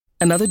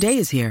Another day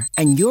is here,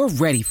 and you're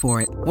ready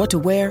for it. What to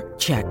wear?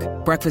 Check.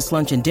 Breakfast,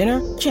 lunch, and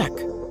dinner? Check.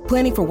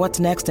 Planning for what's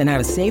next and how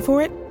to save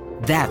for it?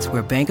 That's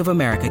where Bank of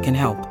America can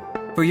help.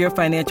 For your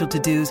financial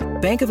to-dos,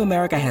 Bank of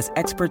America has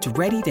experts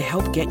ready to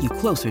help get you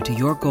closer to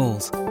your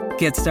goals.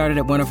 Get started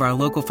at one of our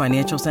local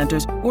financial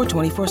centers or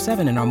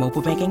 24/7 in our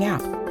mobile banking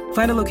app.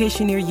 Find a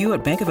location near you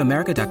at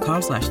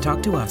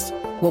bankofamerica.com/talktous.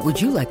 What would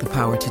you like the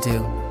power to do?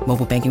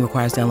 Mobile banking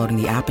requires downloading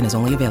the app and is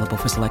only available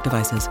for select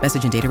devices.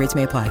 Message and data rates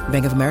may apply.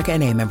 Bank of America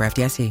N.A., member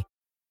FDIC.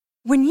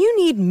 When you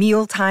need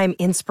mealtime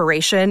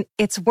inspiration,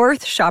 it's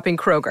worth shopping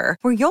Kroger,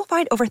 where you'll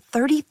find over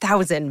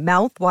 30,000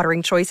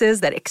 mouth-watering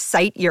choices that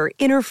excite your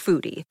inner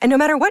foodie. And no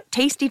matter what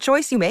tasty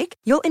choice you make,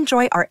 you'll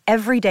enjoy our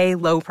everyday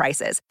low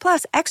prices,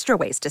 plus extra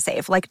ways to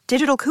save, like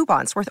digital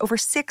coupons worth over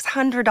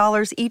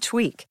 $600 each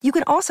week. You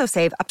can also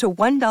save up to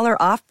 $1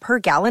 off per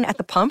gallon at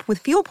the pump with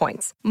fuel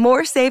points.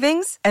 More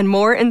savings and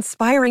more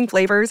inspiring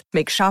flavors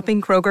make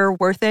shopping Kroger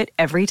worth it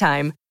every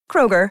time.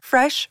 Kroger,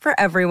 fresh for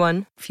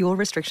everyone. Fuel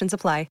restrictions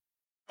apply.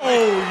 Oh,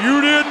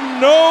 you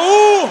didn't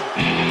know?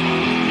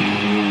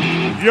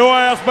 Your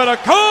ass better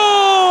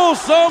call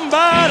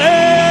somebody!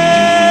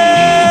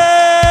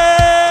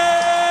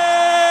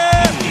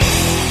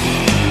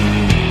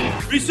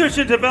 Research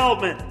and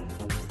development.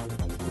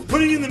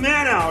 Putting in the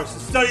man hours to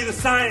study the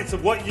science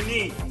of what you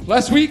need.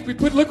 Last week, we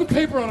put liquid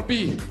paper on a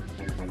bee.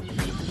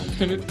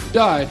 And it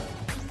died.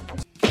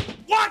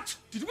 What?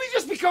 Did we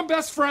just become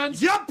best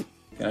friends? Yup!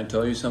 Can I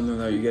tell you something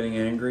without you getting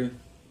angry?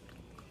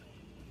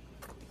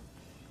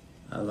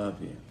 I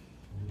love you.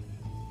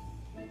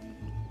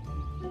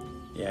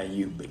 Yeah,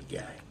 you big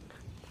guy.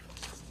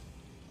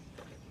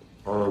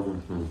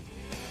 Welcome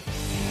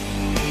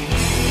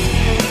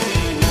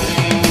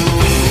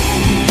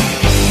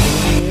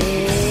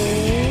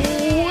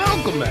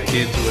back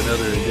into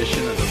another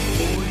edition of the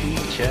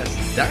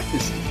VHS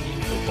Dynasty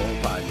Football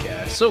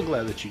Podcast. So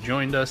glad that you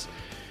joined us.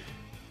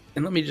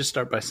 And let me just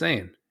start by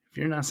saying, if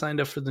you're not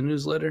signed up for the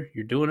newsletter,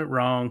 you're doing it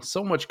wrong.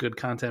 So much good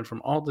content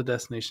from all the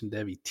Destination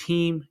Devy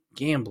team,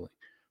 gambling,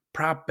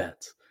 prop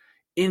bets,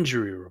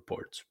 injury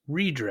reports,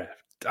 redraft,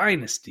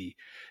 dynasty,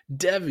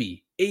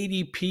 Devy,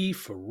 ADP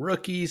for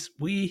rookies.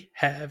 We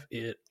have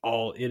it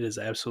all. It is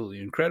absolutely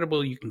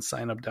incredible. You can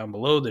sign up down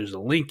below. There's a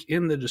link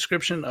in the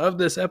description of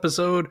this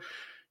episode,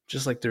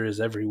 just like there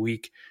is every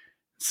week.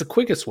 It's the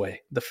quickest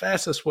way, the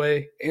fastest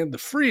way, and the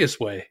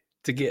freest way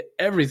to get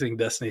everything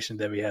Destination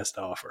Devy has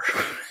to offer.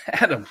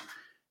 Adam,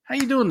 how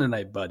you doing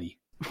tonight, buddy?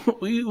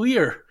 We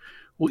are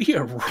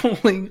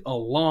rolling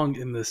along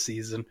in this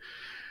season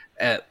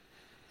at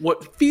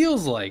what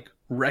feels like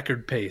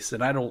record pace,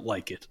 and I don't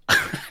like it.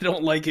 I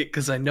don't like it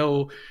because I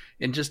know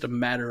in just a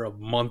matter of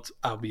months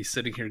I'll be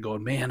sitting here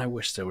going, man, I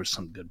wish there was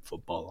some good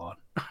football on.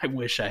 I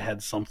wish I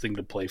had something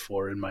to play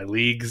for in my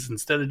leagues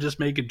instead of just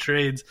making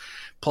trades.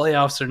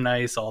 Playoffs are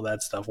nice, all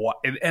that stuff.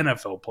 And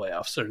NFL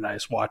playoffs are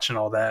nice, watching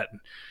all that.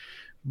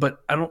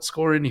 But I don't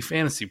score any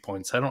fantasy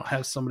points. I don't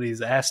have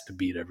somebody's ass to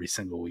beat every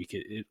single week.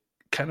 It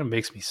kind of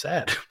makes me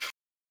sad.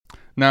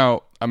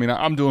 Now, I mean,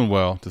 I'm doing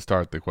well to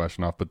start the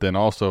question off, but then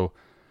also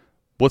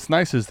what's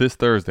nice is this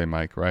Thursday,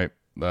 Mike, right?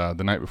 The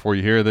night before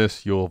you hear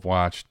this, you'll have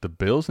watched the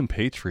Bills and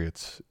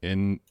Patriots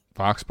in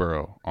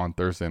Foxborough on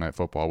Thursday Night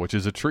Football, which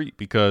is a treat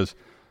because,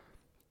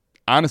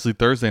 honestly,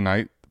 Thursday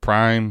night,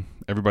 Prime,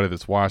 everybody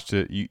that's watched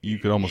it, you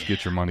could almost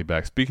get your money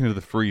back. Speaking of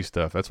the free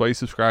stuff, that's why you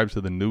subscribe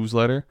to the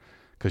newsletter,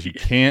 because you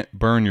can't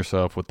burn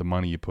yourself with the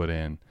money you put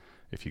in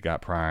if you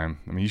got Prime.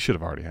 I mean, you should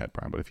have already had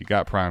Prime, but if you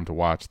got Prime to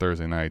watch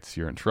Thursday nights,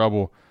 you're in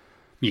trouble.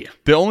 Yeah.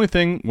 The only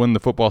thing when the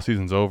football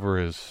season's over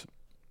is,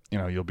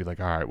 you'll be like,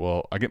 all right,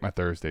 well, I get my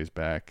Thursdays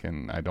back,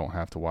 and I don't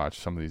have to watch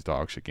some of these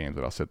dog shit games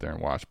that I'll sit there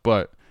and watch.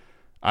 But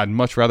I'd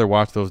much rather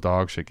watch those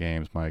dog shit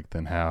games, Mike,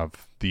 than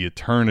have the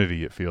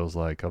eternity, it feels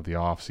like, of the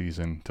off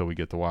season till we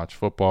get to watch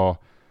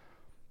football.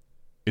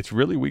 It's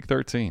really week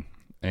 13.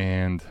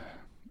 And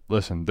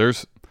listen,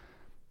 there's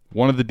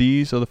one of the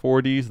D's of the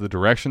 4 D's, the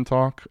direction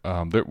talk.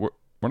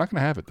 We're not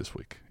going to have it this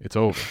week. It's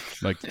over.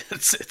 Like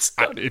it's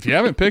if you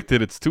haven't picked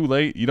it, it's too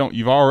late.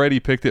 You've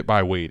already picked it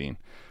by waiting.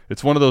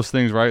 It's one of those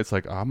things, right? It's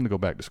like, I'm going to go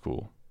back to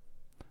school.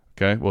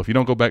 Okay? Well, if you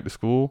don't go back to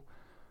school,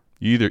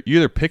 you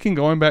either picking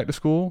going back to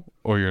school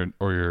or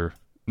you're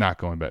not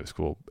going back to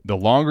school. The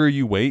longer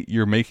you wait,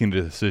 you're making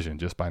the decision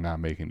just by not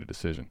making the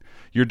decision.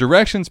 Your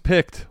direction's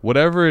picked.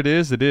 Whatever it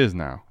is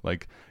now.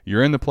 Like,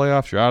 you're in the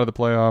playoffs, you're out of the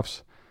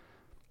playoffs.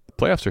 The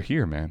playoffs are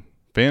here, man.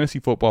 Fantasy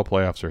football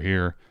playoffs are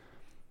here.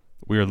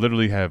 We are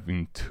literally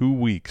having 2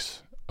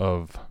 weeks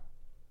of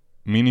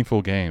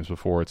meaningful games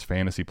before it's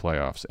fantasy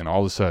playoffs. And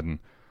all of a sudden,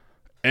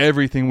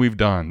 everything we've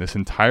done this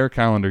entire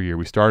calendar year,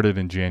 we started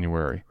in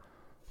January,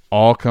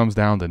 all comes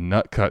down to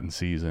nut cutting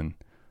season,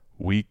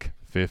 week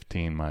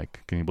 15,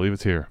 Mike. Can you believe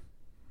it's here?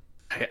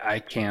 I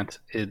can't.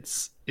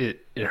 It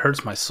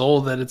hurts my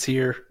soul that it's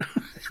here.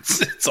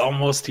 It's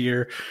almost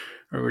here.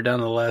 We're down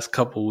to the last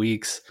couple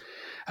weeks.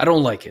 I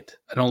don't like it.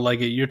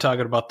 You're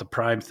talking about the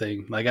Prime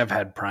thing. Like, I've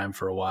had Prime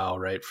for a while,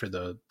 right? For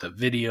the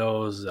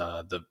videos,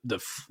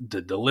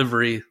 the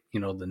delivery,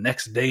 the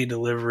next day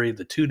delivery,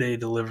 the 2-day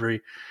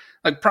delivery.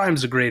 like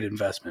Prime's a great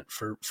investment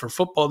for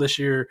football this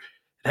year.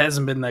 It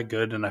hasn't been that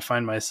good, and I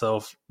find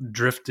myself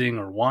drifting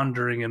or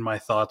wandering in my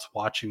thoughts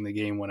watching the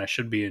game when I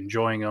should be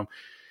enjoying them.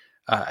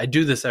 I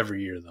do this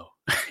every year, though.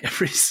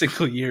 Every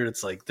single year,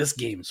 it's like, this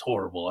game is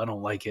horrible. I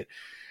don't like it.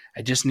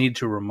 I just need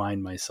to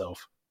remind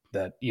myself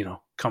that,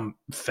 come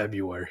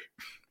February,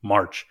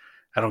 March,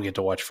 I don't get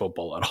to watch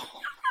football at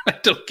all. I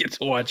don't get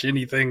to watch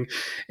anything,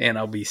 and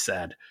I'll be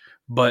sad.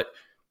 But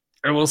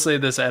I will say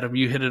this, Adam,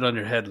 you hit it on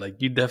your head.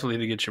 Like, you definitely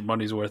need to get your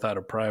money's worth out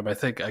of Prime. I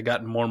think I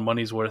got more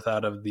money's worth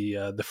out of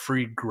the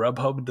free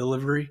Grubhub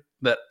delivery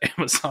that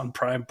Amazon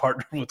Prime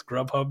partnered with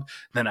Grubhub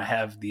than I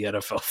have the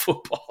NFL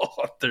football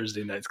on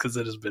Thursday nights, because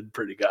it has been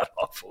pretty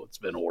god-awful. It's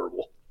been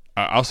horrible.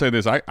 I'll say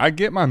this. I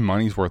get my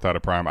money's worth out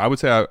of Prime. I would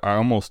say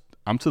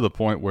I'm to the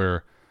point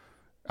where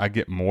I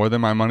get more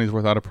than my money's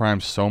worth out of Prime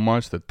so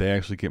much that they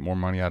actually get more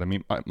money out of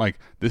me. Like,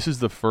 this is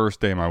the first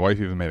day, my wife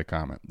even made a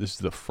comment, this is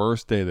the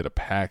first day that a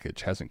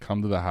package hasn't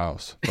come to the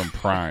house from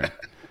Prime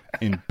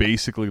in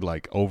basically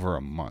like over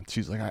a month.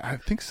 She's like, I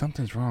think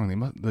something's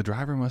wrong. The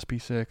driver must be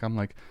sick. I'm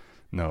like,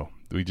 no,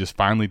 we just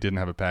finally didn't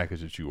have a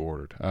package that you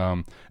ordered.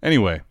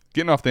 Anyway,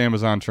 getting off the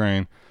Amazon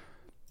train,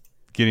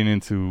 getting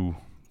into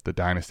the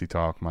dynasty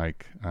talk,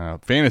 Mike,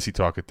 fantasy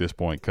talk at this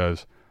point,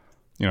 because,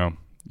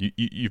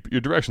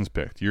 your direction's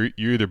picked. You're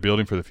either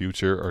building for the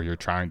future or you're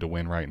trying to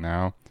win right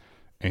now.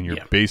 And you're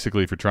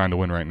basically, if you're trying to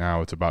win right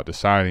now, it's about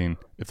deciding,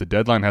 if the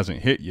deadline hasn't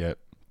hit yet,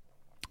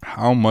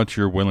 how much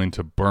you're willing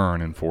to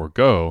burn and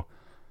forego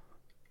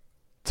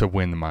to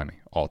win the money,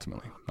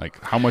 ultimately. Like,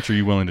 how much are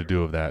you willing to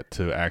do of that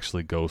to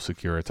actually go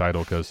secure a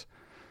title? Because,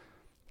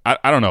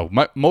 I don't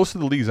know. Most of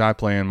the leagues I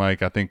play in,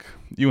 Mike, I think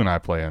you and I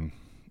play in,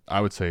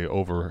 I would say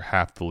over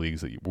half the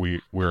leagues that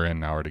we're in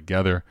now are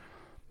together.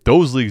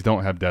 Those leagues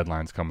don't have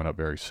deadlines coming up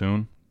very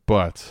soon,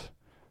 but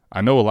I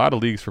know a lot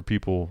of leagues for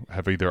people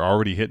have either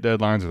already hit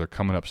deadlines or they're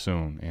coming up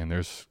soon, and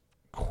there's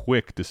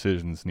quick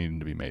decisions needing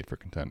to be made for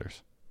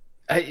contenders.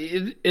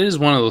 It is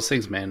one of those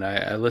things, man.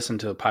 I listened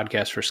to a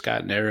podcast for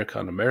Scott and Eric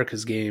on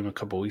America's Game a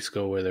couple of weeks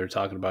ago where they were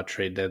talking about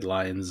trade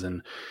deadlines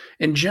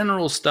and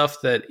general stuff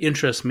that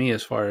interests me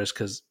as far as,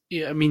 because,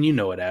 you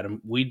know it,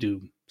 Adam. We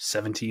do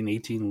 17,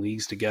 18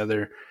 leagues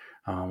together.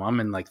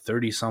 I'm in like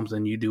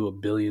 30-something. You do a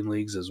billion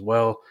leagues as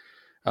well.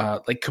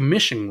 Like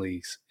commission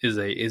leagues is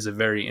a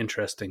very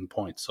interesting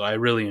point. So I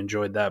really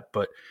enjoyed that.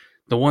 But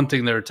the one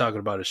thing they were talking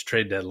about is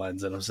trade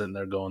deadlines, and I'm sitting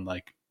there going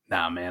like,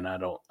 nah, man, I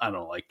don't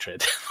like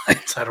trade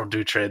deadlines. I don't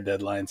do trade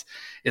deadlines.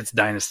 It's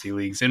dynasty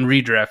leagues. In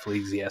redraft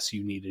leagues, yes,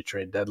 you need a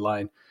trade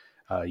deadline.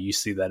 You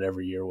see that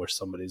every year where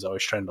somebody's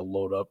always trying to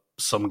load up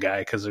some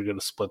guy because they're going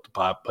to split the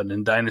pot. But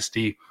in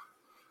dynasty,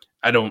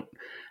 I don't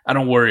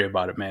worry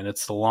about it, man.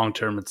 It's the long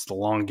term. It's the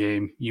long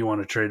game. You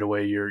want to trade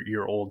away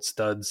your old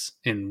studs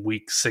in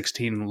week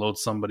 16 and load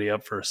somebody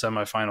up for a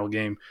semifinal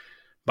game,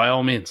 by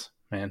all means,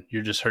 man.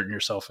 You're just hurting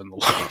yourself in the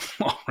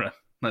long run.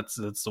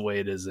 That's the way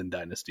it is in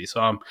dynasty.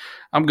 So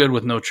I'm good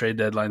with no trade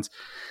deadlines.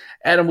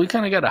 Adam, we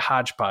kind of got a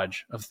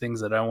hodgepodge of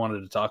things that I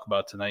wanted to talk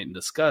about tonight and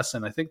discuss,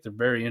 and I think they're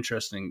very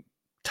interesting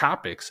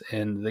topics,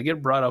 and they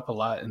get brought up a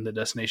lot in the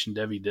Destination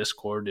Devy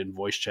Discord and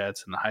voice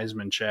chats and the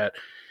Heisman chat.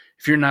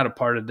 If you're not a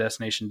part of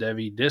Destination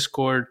Devy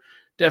Discord,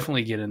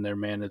 definitely get in there,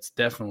 man. It's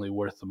definitely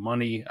worth the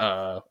money.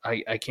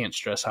 I can't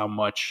stress how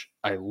much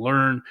I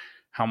learn,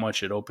 how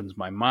much it opens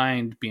my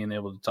mind, being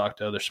able to talk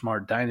to other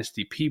smart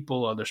dynasty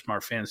people, other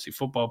smart fantasy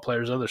football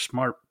players, other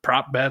smart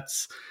prop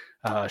bets.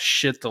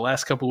 The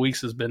last couple of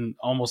weeks has been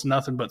almost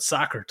nothing but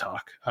soccer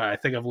talk. I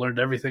think I've learned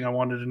everything I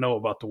wanted to know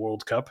about the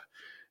World Cup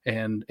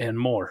and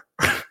more,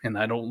 and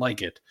I don't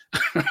like it.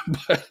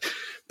 But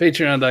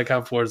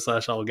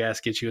patreon.com/all gas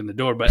gets you in the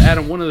door. But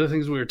Adam, one of the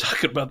things we were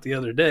talking about the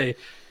other day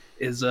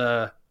is,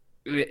 and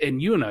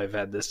you and I have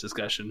had this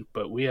discussion,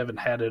 but we haven't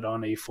had it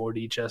on a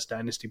 4D Chess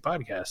Dynasty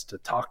podcast to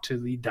talk to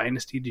the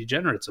Dynasty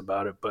degenerates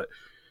about it. But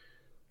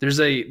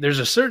there's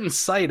a certain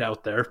site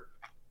out there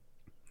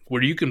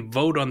where you can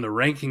vote on the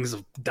rankings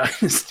of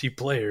Dynasty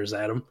players,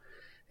 Adam.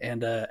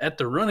 And at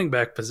the running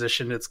back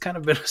position, it's kind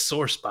of been a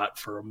sore spot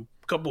for a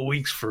couple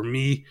weeks for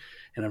me,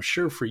 and I'm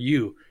sure for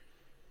you.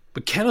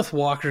 But Kenneth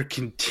Walker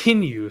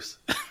continues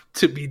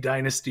to be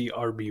Dynasty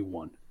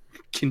RB1.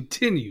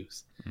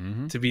 Continues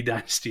to be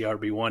Dynasty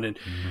RB1.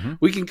 And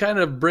we can kind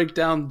of break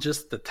down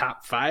just the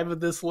top 5 of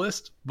this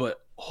list,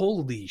 but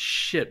holy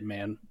shit,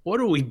 man. What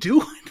are we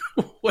doing?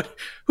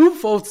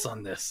 Who votes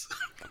on this?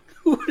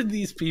 Who are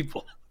these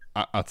people?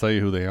 I'll tell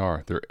you who they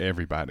are. They're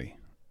everybody.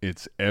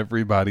 It's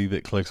everybody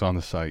that clicks on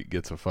the site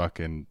gets a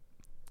fucking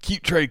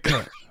keep trade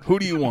cut. Who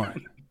do you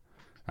want?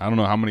 I don't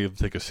know how many of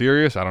them take us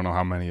serious. I don't know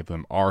how many of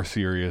them are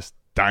serious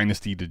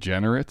dynasty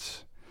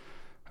degenerates.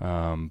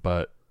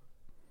 But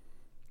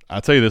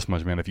I'll tell you this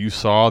much, man. If you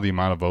saw the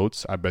amount of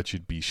votes, I bet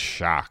you'd be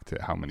shocked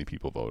at how many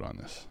people vote on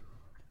this.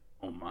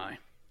 Oh, my.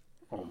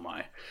 All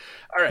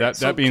right.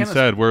 That being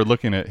said, we're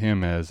looking at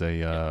him as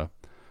the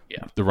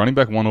running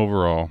back 1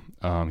 overall.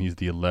 He's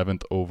the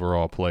 11th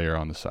overall player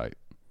on the site.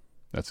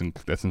 That's in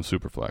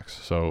Superflex.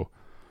 So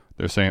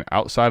they're saying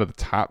outside of the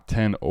top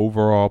 10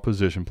 overall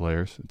position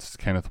players, it's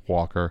Kenneth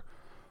Walker,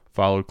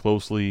 followed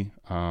closely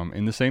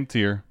in the same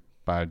tier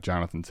by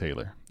Jonathan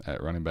Taylor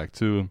at running back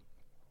 2.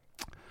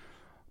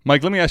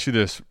 Mike, let me ask you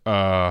this.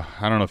 I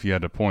don't know if you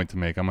had a point to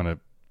make. I'm going to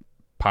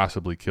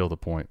possibly kill the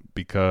point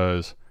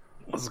because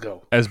let's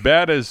go. As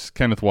bad as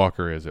Kenneth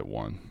Walker is at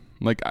 1,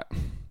 like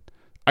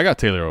I got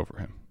Taylor over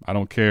him. I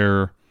don't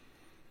care.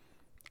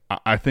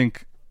 I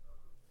think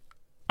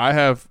I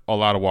have a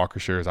lot of Walker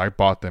shares. I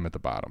bought them at the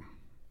bottom.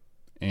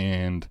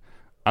 And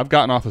I've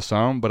gotten off of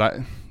some, but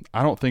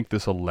I don't think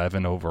this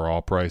 11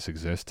 overall price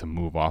exists to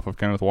move off of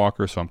Kenneth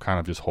Walker, so I'm kind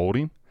of just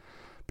holding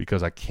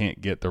because I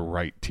can't get the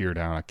right tier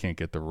down. I can't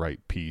get the right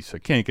piece. I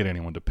can't get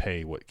anyone to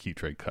pay what Keep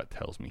Trade Cut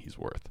tells me he's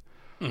worth.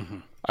 Mm-hmm.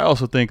 I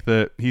also think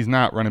that he's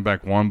not running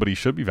back 1, but he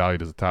should be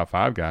valued as a top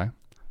 5 guy.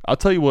 I'll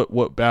tell you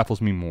what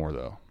baffles me more,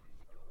 though,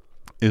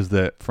 is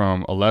that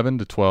from 11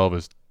 to 12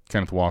 is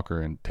Kenneth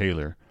Walker and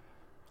Taylor.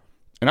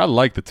 And I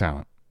like the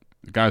talent.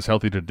 The guy's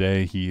healthy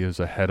today. He is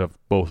ahead of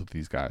both of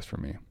these guys for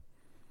me.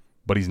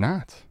 But he's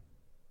not.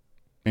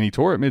 And he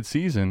tore it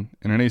midseason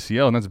in an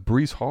ACL, and that's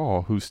Breece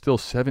Hall, who's still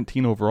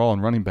 17 overall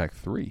and running back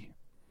 3.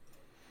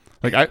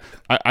 Like,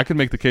 I could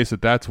make the case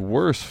that that's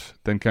worse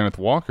than Kenneth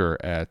Walker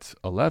at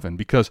 11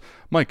 because,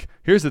 Mike,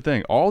 here's the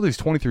thing. All these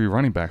 23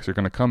 running backs are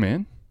going to come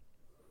in,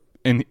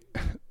 and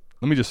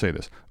let me just say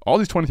this. All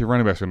these 23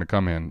 running backs are going to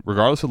come in,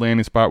 regardless of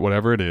landing spot,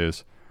 whatever it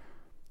is,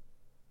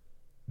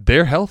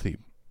 they're healthy,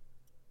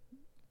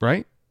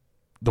 right?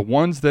 The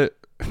ones that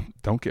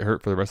don't get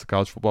hurt for the rest of the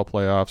college football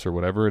playoffs or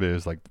whatever it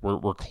is, like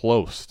we're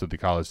close to the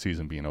college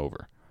season being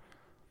over.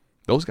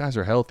 Those guys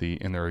are healthy,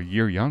 and they're a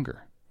year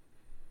younger.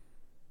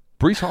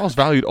 Breece Hall's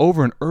valued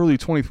over an early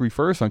 23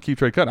 first on Keep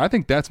Trade Cut. I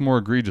think that's more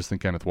egregious than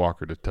Kenneth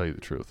Walker, to tell you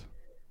the truth.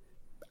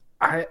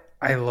 I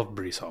love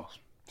Breece Hall.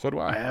 So do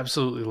I. I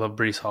absolutely love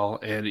Breece Hall.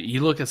 And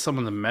you look at some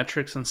of the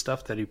metrics and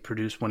stuff that he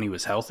produced when he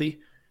was healthy,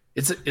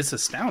 it's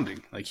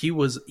astounding. Like he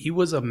was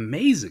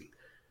amazing.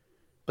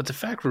 But the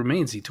fact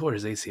remains he tore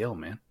his ACL,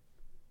 man.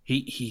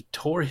 He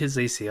tore his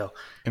ACL.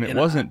 And it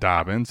wasn't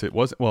Dobbins. It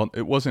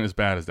wasn't as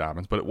bad as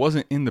Dobbins, but it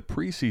wasn't in the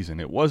preseason.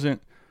 It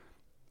wasn't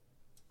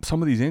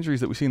some of these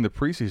injuries that we see in the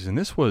preseason.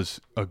 This was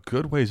a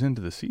good ways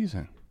into the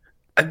season.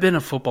 I've been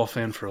a football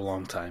fan for a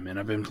long time, and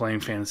I've been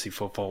playing fantasy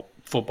football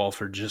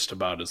for just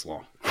about as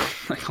long.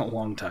 Like a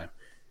long time.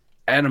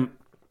 Adam,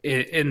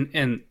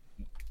 and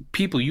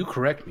people, you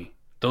correct me.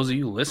 Those of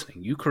you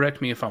listening, you correct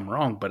me if I'm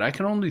wrong, but I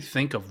can only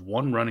think of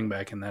one running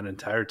back in that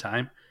entire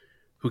time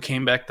who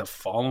came back the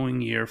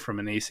following year from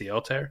an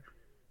ACL tear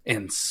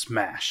and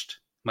smashed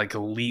like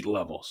elite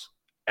levels.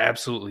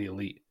 Absolutely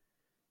elite.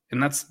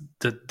 And that's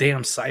the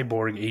damn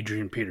cyborg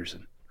Adrian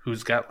Peterson,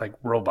 who's got like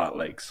robot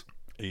legs.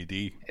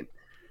 AD.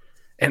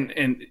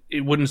 And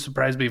it wouldn't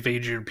surprise me if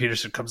Adrian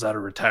Peterson comes out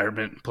of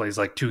retirement and plays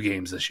like 2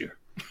 games this year.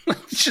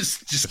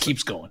 just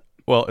keeps going.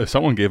 Well, if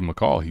someone gave him a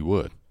call, he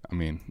would. I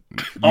mean,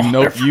 you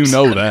know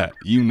that.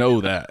 You know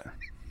that.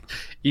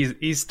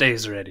 He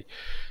stays ready.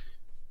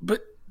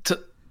 But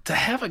to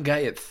have a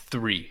guy at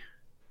 3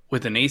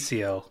 with an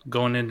ACL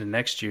going into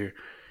next year,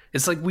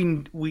 it's like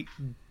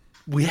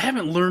we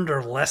haven't learned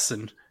our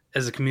lesson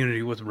as a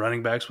community with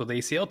running backs with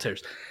ACL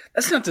tears.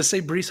 That's not to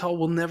say Breece Hall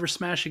will never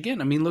smash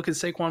again. I mean, look at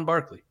Saquon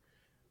Barkley.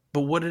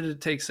 But what did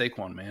it take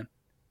Saquon, man?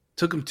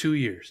 Took him 2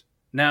 years.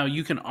 Now,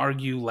 you can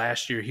argue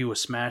last year he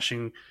was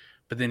smashing,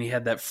 but then he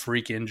had that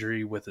freak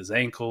injury with his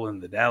ankle in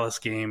the Dallas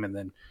game and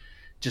then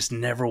just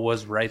never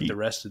was right the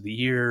rest of the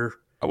year.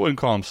 I wouldn't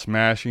call him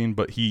smashing,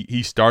 but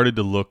he started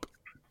to look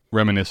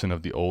reminiscent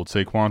of the old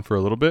Saquon for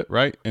a little bit,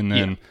 right? And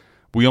then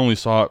we only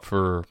saw it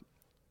for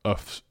a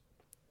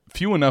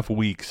few enough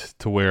weeks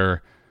to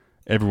where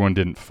everyone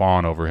didn't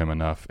fawn over him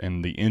enough,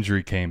 and the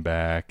injury came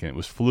back, and it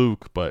was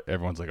fluke, but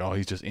everyone's like, oh,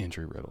 he's just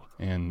injury-riddled,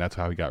 and that's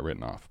how he got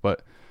written off.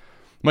 But,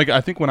 Mike,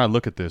 I think when I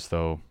look at this,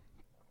 though,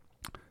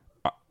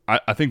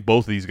 I think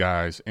both of these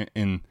guys,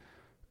 and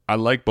I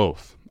like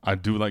both. I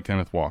do like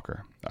Kenneth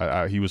Walker.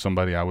 He was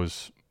somebody I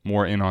was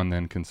more in on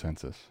than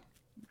consensus.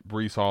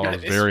 Breece Hall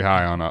was very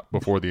high on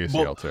before the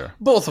ACL tear.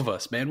 Both of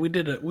us, man. We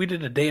did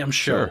a damn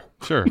show.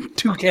 Sure.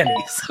 2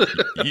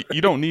 Kennys.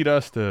 you don't need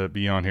us to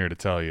be on here to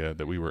tell you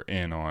that we were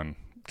in on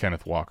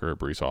Kenneth Walker or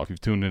Breece Hall. If you've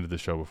tuned into the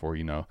show before,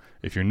 you know.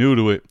 If you're new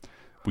to it,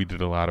 we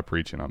did a lot of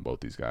preaching on both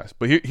these guys.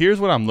 But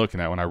here's what I'm looking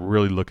at when I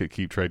really look at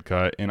Keep Trade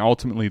Cut, and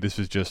ultimately this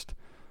is just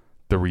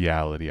the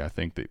reality I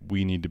think that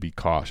we need to be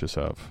cautious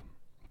of.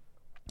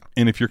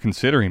 And if you're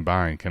considering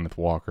buying Kenneth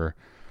Walker,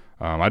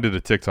 I did a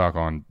TikTok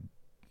on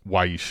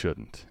why you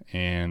shouldn't.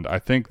 And I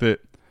think that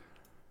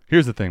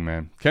here's the thing,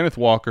 man. Kenneth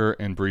Walker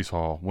and Breece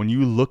Hall, when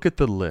you look at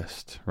the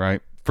list,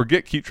 right?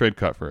 Forget Keep Trade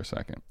Cut for a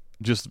second.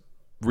 Just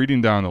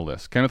reading down the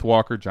list. Kenneth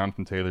Walker,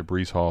 Jonathan Taylor,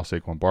 Breece Hall,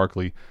 Saquon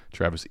Barkley,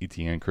 Travis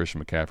Etienne,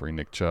 Christian McCaffrey,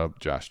 Nick Chubb,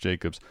 Josh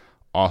Jacobs,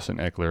 Austin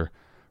Eckler,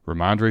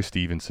 Ramondre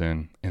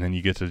Stevenson, and then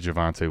you get to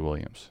Javonte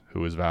Williams,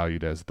 who is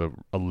valued as the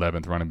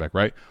 11th running back,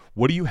 right?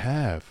 What do you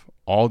have?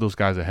 All those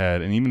guys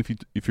ahead, and even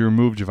if you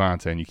remove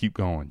Javonte and you keep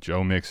going,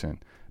 Joe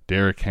Mixon,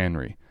 Derrick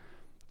Henry,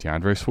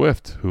 DeAndre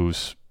Swift,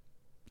 who's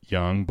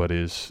young but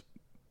is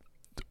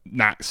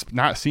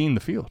not seeing the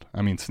field.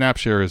 I mean, snap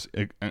share is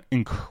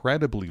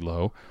incredibly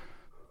low.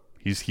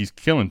 He's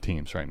killing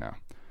teams right now.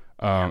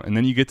 And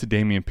then you get to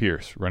Dameon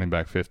Pierce, running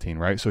back 15,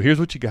 right? So here's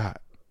what you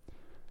got.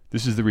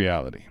 This is the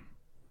reality.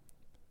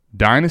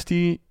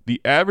 The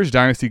average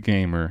Dynasty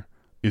gamer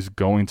is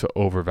going to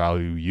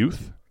overvalue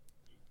youth,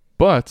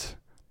 but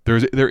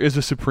there is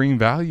a supreme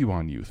value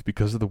on youth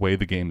because of the way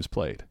the game is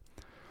played.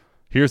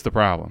 Here's the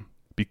problem.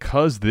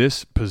 Because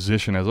this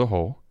position as a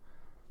whole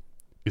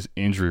is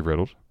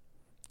injury-riddled,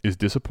 is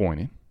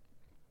disappointing,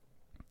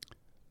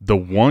 the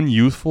one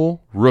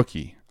youthful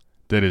rookie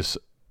that is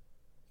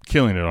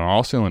killing it on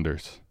all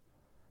cylinders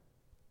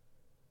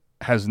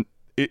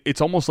it's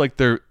almost like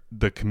the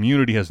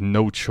community has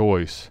no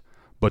choice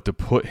but to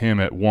put him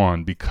at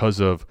 1 because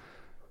of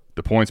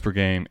the points per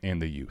game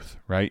and the youth,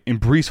 right? And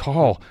Breece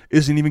Hall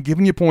isn't even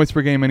giving you points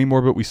per game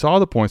anymore, but we saw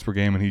the points per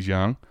game and he's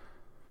young,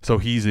 so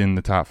he's in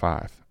the top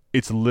 5.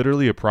 It's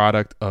literally a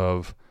product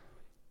of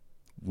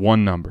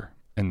one number,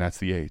 and that's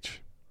the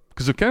age.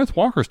 Because if Kenneth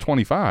Walker's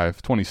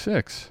 25,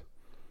 26,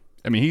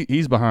 I mean,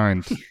 he's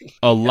behind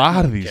a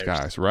lot of these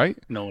guys, right?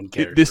 No one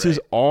cares. This is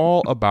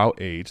all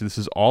about age. This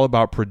is all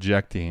about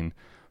projecting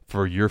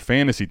for your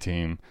fantasy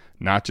team,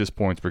 not just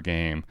points per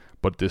game,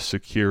 but this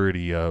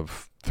security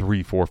of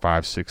 3, 4,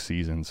 5, 6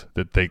 seasons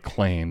that they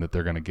claim that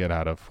they're going to get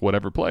out of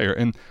whatever player.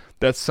 And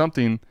that's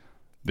something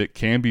that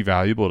can be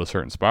valuable at a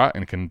certain spot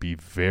and can be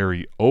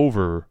very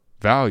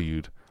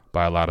overvalued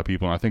by a lot of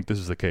people. And I think this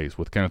is the case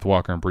with Kenneth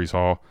Walker and Breece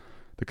Hall.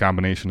 The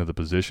combination of the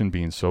position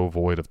being so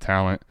void of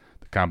talent,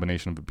 the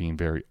combination of it being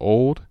very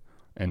old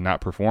and not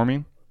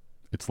performing,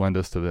 it's led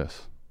us to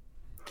this.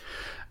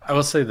 I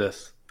will say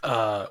this.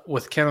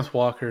 With Kenneth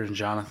Walker and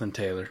Jonathan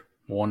Taylor,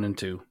 1 and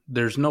 2,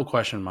 there's no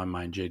question in my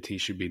mind JT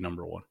should be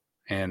number 1.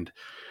 And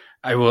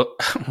I will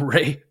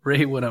Ray,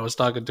 when I was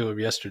talking to him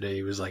yesterday,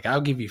 he was like,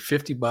 I'll give you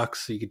 $50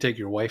 so you can take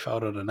your wife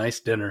out on a nice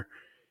dinner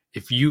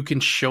if you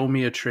can show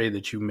me a trade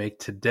that you make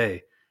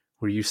today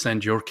where you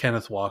send your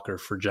Kenneth Walker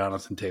for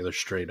Jonathan Taylor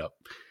straight up.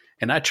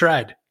 And I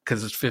tried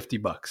because it's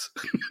 $50.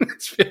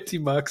 It's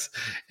 $50,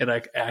 and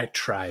I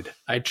tried,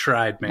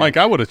 man. Mike,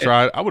 I would have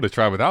tried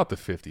without the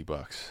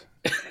 $50.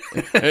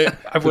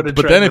 I would have.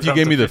 But then if you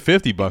gave me the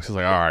 $50, it's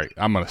like, all right,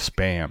 I'm gonna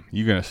spam.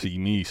 You're gonna see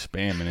me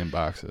spamming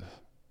inboxes.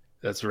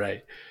 That's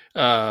right.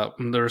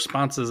 The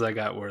responses I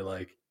got were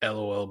like,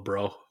 "LOL,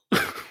 bro.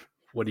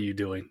 What are you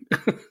doing?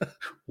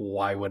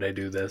 Why would I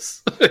do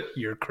this?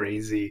 You're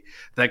crazy."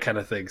 That kind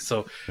of thing.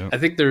 So yep. I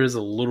think there is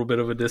a little bit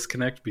of a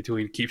disconnect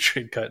between Keep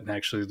Trade Cut and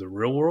actually the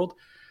real world.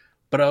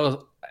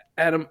 But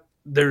Adam,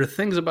 there are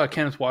things about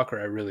Kenneth Walker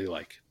I really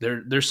like.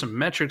 There's some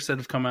metrics that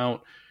have come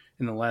out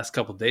in the last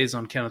couple of days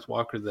on Kenneth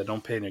Walker that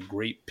don't paint a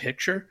great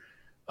picture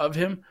of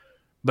him.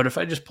 But if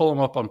I just pull him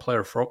up on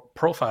Player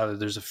Profiler,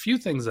 there's a few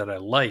things that I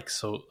like.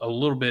 So a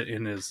little bit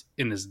in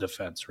his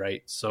defense,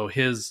 right? So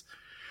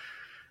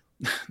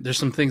there's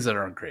some things that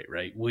aren't great,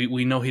 right?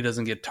 We know he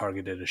doesn't get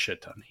targeted a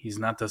shit ton. He's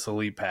not this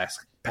elite pass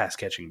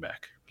catching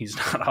back. He's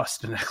not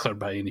Austin Eckler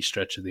by any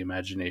stretch of the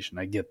imagination.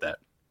 I get that.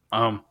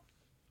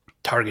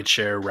 Target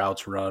share,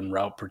 routes run,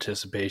 route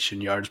participation,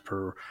 yards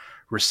per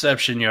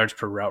reception, yards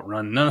per route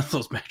run. None of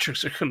those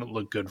metrics are going to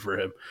look good for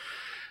him.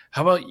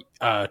 How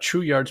about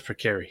true yards per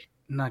carry?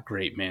 Not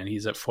great, man.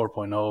 He's at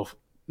 4.0,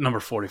 number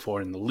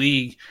 44 in the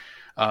league.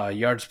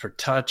 Yards per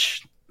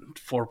touch,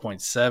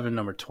 4.7,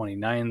 number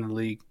 29 in the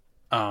league.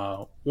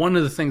 One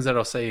of the things that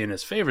I'll say in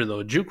his favor,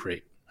 though, juke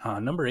rate,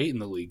 number 8 in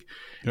the league.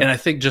 Yep. And I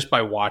think just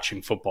by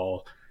watching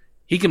football,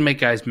 he can make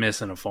guys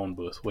miss in a phone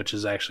booth, which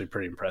is actually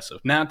pretty impressive.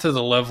 Not to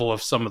the level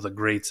of some of the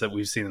greats that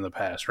we've seen in the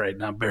past, right?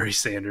 Not Barry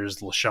Sanders,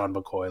 LaShawn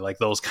McCoy, like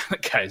those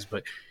kind of guys,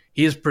 but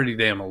he is pretty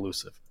damn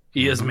elusive.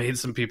 He has made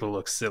some people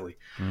look silly.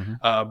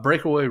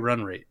 Breakaway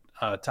run rate,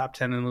 top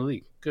 10 in the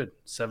league. Good,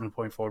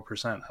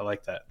 7.4%. I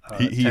like that.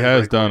 He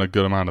has done a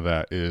good amount of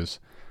that.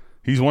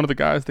 He's one of the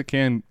guys that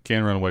can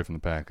run away from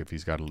the pack if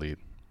he's got a lead.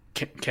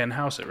 Can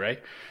house it,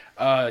 right?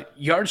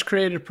 Yards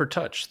created per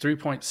touch,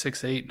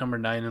 3.68, number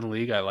 9 in the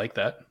league. I like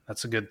that.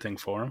 That's a good thing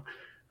for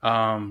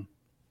him.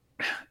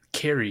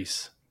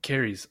 Carries,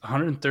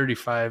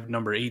 135,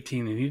 number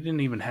 18, and he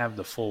didn't even have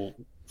the full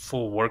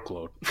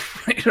workload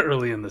right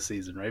early in the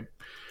season, right?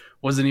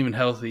 Wasn't even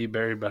healthy,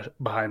 buried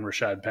behind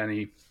Rashad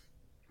Penny.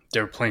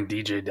 They were playing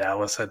DJ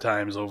Dallas at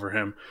times over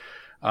him.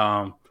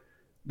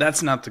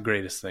 That's not the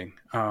greatest thing.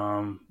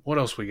 What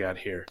else we got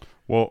here?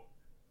 Well,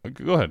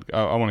 go ahead.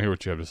 I want to hear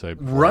what you have to say.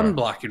 Run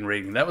blocking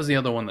rating. That was the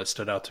other one that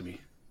stood out to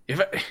me.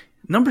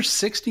 Number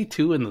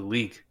 62 in the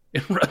league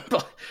in run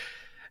block.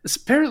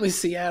 Apparently,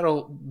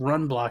 Seattle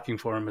run blocking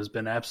for him has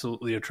been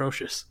absolutely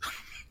atrocious.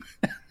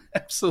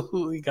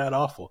 Absolutely god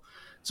awful.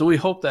 So we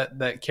hope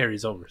that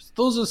carries over.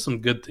 Those are some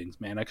good things,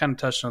 man. I kind of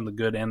touched on the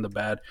good and the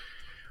bad.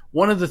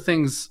 One of the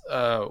things,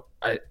 I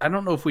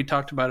don't know if we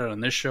talked about it on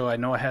this show. I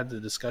know I had the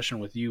discussion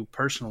with you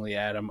personally,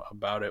 Adam,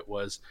 about it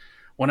was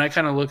when I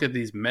kind of look at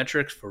these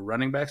metrics for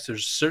running backs,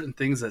 there's certain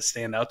things that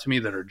stand out to me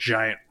that are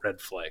giant red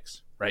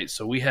flags, right?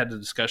 So we had the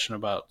discussion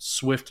about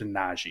Swift and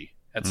Najee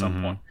at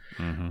some point,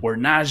 where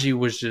Najee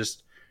was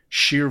just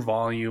sheer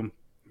volume,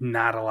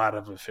 not a lot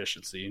of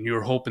efficiency, and you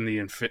were hoping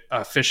the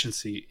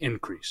efficiency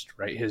increased,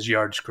 right? His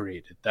yards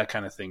created, that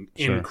kind of thing,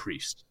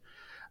 increased.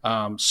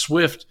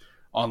 Swift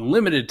on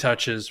limited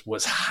touches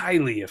was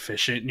highly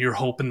efficient, and you're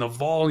hoping the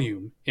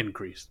volume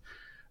increased.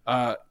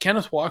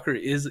 Kenneth Walker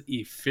is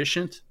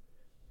efficient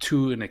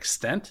to an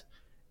extent,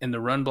 and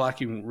the run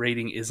blocking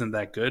rating isn't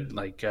that good.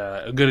 Like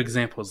a good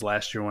example is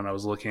last year when I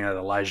was looking at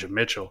Elijah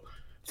Mitchell.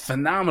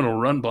 Phenomenal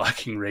run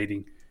blocking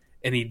rating,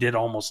 and he did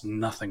almost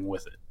nothing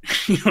with it.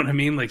 You know what I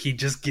mean? Like, he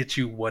just gets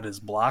you what is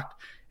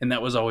blocked, and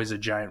that was always a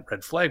giant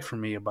red flag for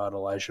me about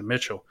Elijah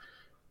Mitchell.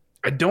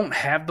 I don't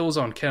have those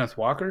on Kenneth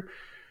Walker,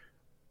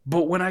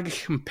 but when I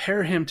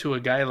compare him to a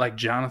guy like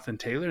Jonathan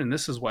Taylor, and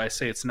this is why I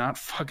say it's not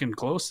fucking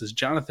close, is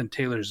Jonathan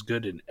Taylor is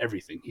good in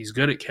everything. He's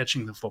good at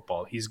catching the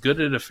football. He's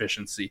good at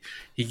efficiency.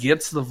 He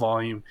gets the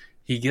volume.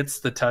 He gets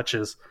the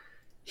touches.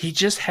 He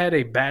just had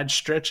a bad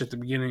stretch at the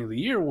beginning of the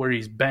year where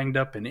he's banged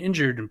up and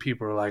injured, and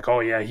people are like, oh,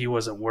 yeah, he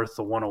wasn't worth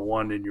the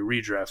 101 in your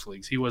redraft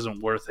leagues. He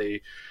wasn't worth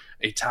a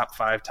top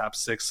 5, top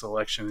 6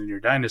 selection in your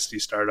dynasty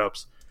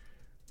startups.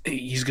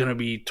 He's going to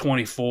be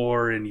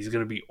 24, and he's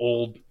going to be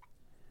old.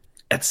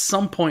 At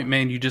some point,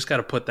 man, you just got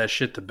to put that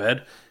shit to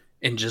bed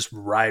and just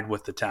ride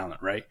with the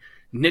talent, right?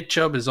 Nick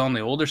Chubb is on the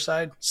older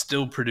side,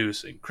 still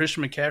producing.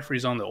 Christian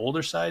McCaffrey's on the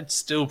older side,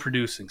 still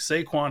producing.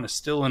 Saquon is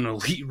still an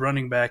elite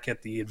running back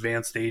at the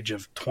advanced age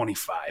of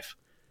 25.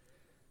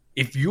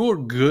 If you're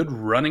good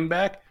running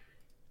back,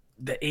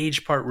 the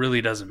age part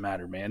really doesn't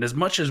matter, man. As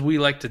much as we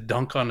like to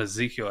dunk on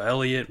Ezekiel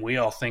Elliott, and we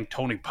all think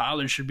Tony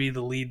Pollard should be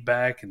the lead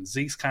back, and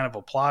Zeke's kind of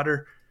a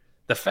plotter,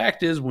 the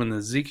fact is when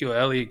Ezekiel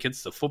Elliott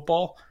gets the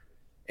football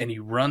and he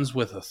runs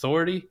with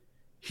authority,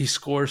 he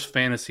scores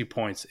fantasy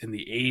points, and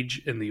the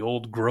age and the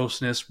old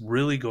grossness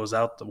really goes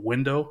out the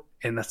window,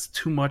 and that's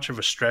too much of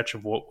a stretch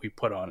of what we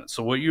put on it.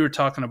 So what you were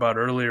talking about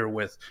earlier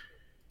with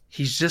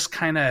he's just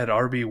kind of at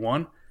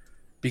RB1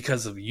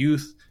 because of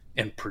youth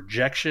and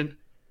projection,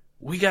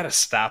 we got to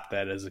stop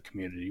that as a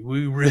community.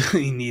 We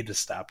really need to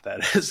stop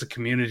that as a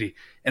community,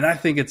 and I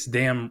think it's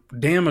damn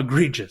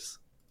egregious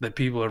that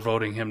people are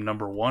voting him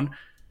number 1,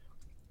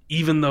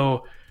 even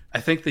though I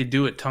think they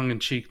do it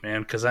tongue-in-cheek,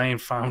 man, because I ain't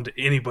found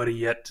anybody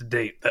yet to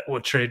date that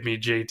would trade me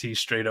JT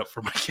straight up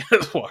for my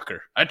Kenneth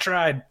Walker. I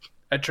tried.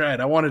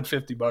 I wanted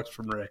 $50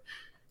 from Ray.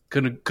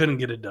 Couldn't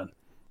get it done.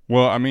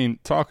 Well, I mean,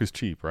 talk is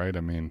cheap, right?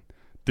 I mean,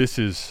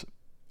 it's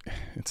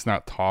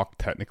not talk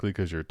technically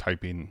because you're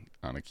typing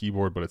on a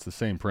keyboard, but it's the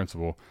same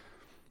principle.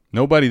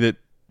 Nobody that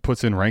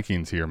puts in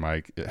rankings here,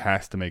 Mike, it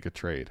has to make a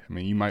trade. I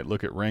mean, you might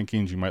look at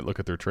rankings, you might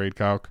look at their trade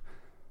calc.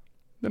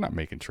 They're not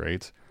making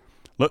trades.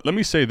 Let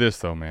me say this,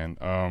 though, man.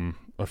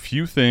 A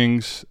few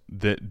things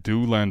that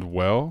do lend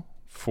well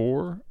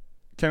for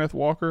Kenneth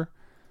Walker.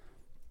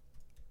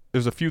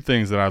 There's a few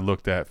things that I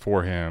looked at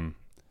for him.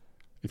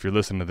 If you're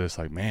listening to this,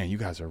 like, man, you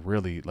guys are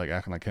really like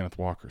acting like Kenneth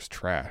Walker's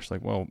trash.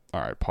 Like, well,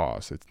 all right,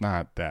 pause. It's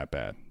not that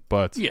bad.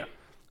 But yeah.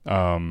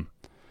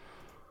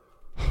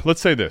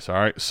 Let's say this, all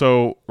right?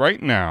 So right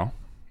now,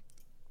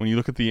 when you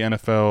look at the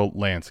NFL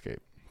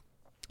landscape,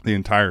 the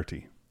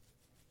entirety,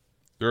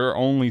 there are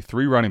only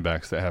 3 running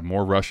backs that have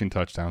more rushing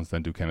touchdowns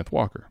than do Kenneth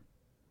Walker.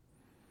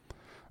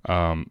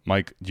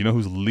 Mike, do you know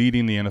who's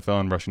leading the NFL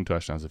in rushing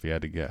touchdowns if you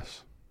had to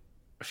guess?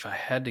 If I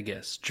had to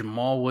guess,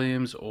 Jamal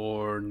Williams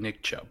or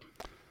Nick Chubb?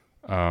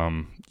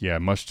 Yeah,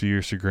 much to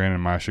your chagrin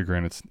and my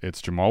chagrin,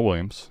 it's Jamal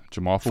Williams.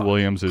 Jamal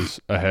Williams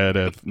is ahead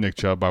of Nick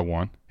Chubb by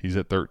 1. He's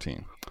at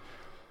 13.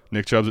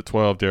 Nick Chubb's at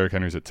 12. Derrick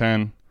Henry's at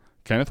 10.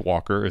 Kenneth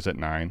Walker is at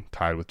 9,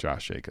 tied with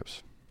Josh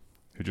Jacobs,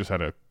 who just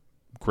had a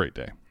great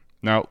day.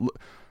 Now,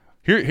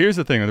 Here's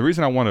the thing, and the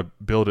reason I want to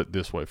build it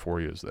this way for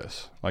you is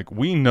this. Like,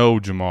 we know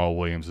Jamal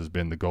Williams has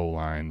been the goal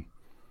line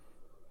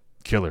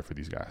killer for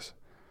these guys.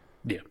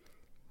 Yeah.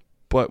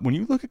 But when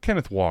you look at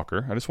Kenneth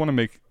Walker, I just want to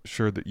make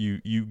sure that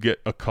you get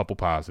a couple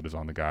positives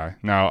on the guy.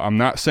 Now, I'm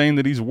not saying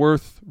that he's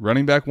worth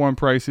running back 1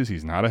 prices.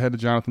 He's not ahead of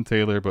Jonathan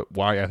Taylor, but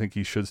why I think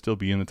he should still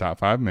be in the top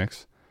 5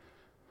 mix.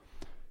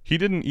 He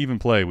didn't even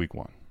play week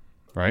 1,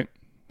 right?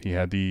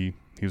 He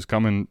was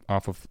coming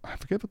off of, I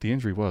forget what the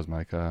injury was,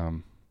 Mike.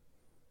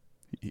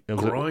 It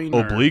was an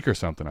oblique or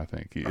something, I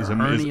think. It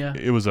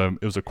was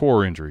a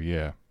core injury,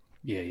 yeah.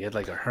 Yeah, he had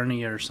like a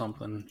hernia or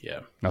something, yeah.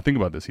 Now think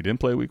about this. He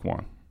didn't play week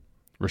 1.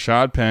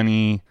 Rashad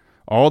Penny,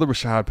 all the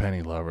Rashad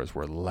Penny lovers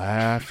were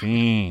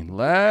laughing,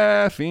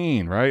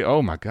 right?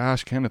 Oh my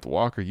gosh, Kenneth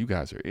Walker, you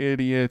guys are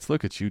idiots.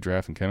 Look at you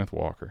drafting Kenneth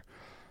Walker.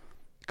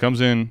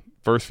 Comes in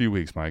first few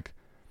weeks, Mike.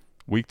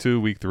 Week 2,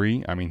 week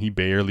 3, I mean, he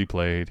barely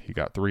played. He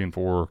got 3 and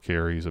 4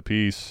 carries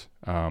apiece.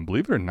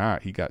 Believe it or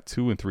not, he got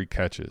 2 and 3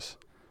 catches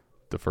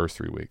the first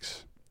 3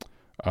 weeks.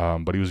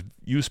 But he was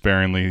used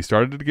sparingly. He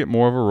started to get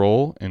more of a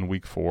role in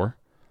week 4.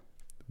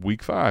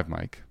 Week 5,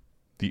 Mike,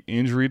 the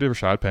injury to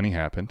Rashad Penny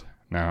happened.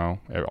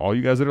 Now, all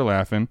you guys that are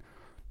laughing,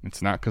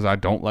 it's not because I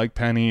don't like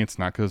Penny. It's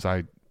not because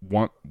I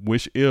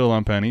wish ill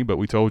on Penny, but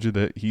we told you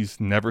that he's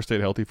never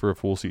stayed healthy for a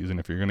full season.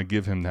 If you're going to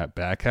give him that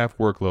back half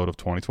workload of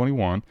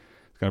 2021,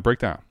 it's going to break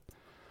down.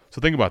 So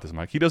think about this,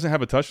 Mike. He doesn't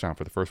have a touchdown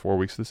for the first 4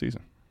 weeks of the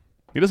season.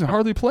 He doesn't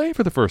hardly play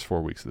for the first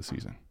 4 weeks of the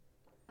season.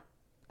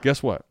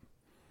 Guess what?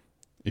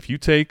 If you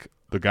take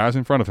the guys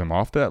in front of him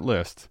off that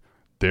list,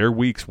 their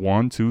weeks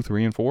 1, 2,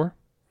 3, and 4,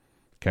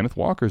 Kenneth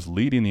Walker's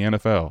leading the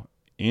NFL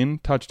in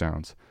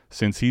touchdowns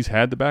since he's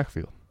had the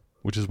backfield,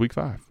 which is week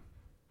 5.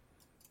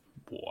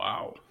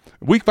 Wow.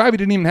 Week 5, he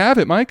didn't even have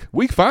it, Mike.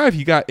 Week 5,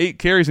 he got 8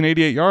 carries and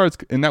 88 yards,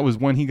 and that was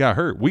when he got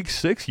hurt. Week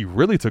 6, he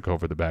really took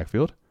over the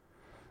backfield.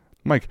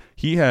 Mike,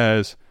 he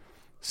has,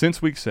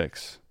 since week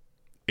 6,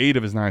 8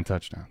 of his 9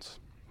 touchdowns,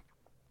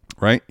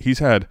 right? He's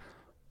had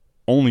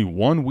only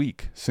 1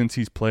 week since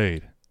he's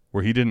played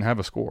where he didn't have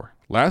a score.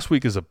 Last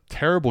week is a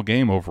terrible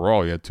game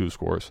overall. He had 2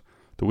 scores.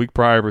 The week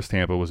prior versus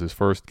Tampa was his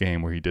first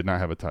game where he did not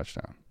have a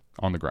touchdown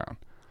on the ground.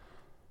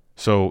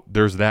 So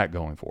there's that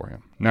going for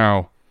him.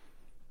 Now,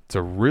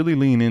 to really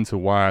lean into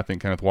why I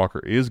think Kenneth Walker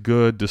is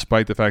good,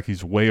 despite the fact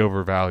he's way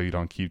overvalued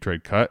on Keep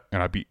Trade Cut,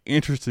 and I'd be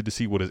interested to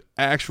see what his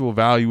actual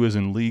value is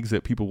in leagues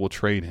that people will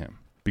trade him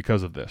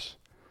because of this.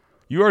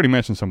 You already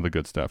mentioned some of the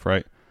good stuff,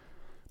 right?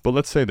 But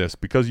let's say this,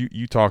 because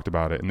you talked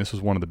about it, and this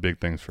was one of the big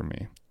things for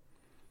me.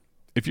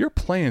 If you're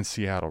playing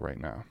Seattle right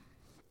now,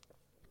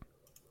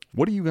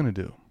 what are you going to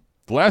do?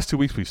 The last 2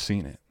 weeks we've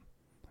seen it.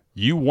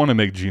 You want to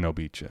make Geno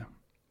beat you.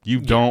 You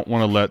don't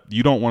want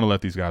to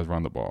let these guys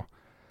run the ball.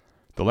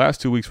 The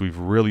last 2 weeks, we've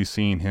really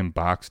seen him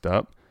boxed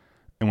up.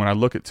 And when I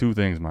look at 2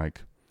 things,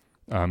 Mike,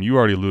 you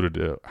already alluded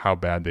to how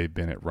bad they've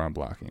been at run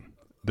blocking.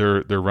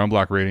 Their run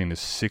block rating is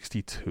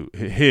 62.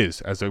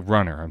 His, as a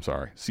runner, I'm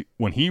sorry. See,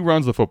 when he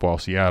runs the football,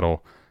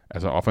 Seattle,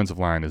 as an offensive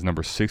line, is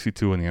number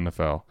 62 in the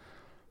NFL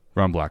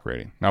run block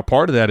rating. Now,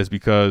 part of that is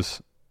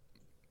because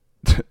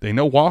they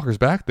know Walker's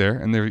back there,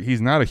 and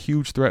he's not a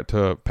huge threat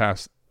to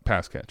pass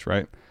catch,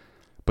 right?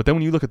 But then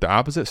when you look at the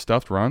opposite,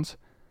 stuffed runs,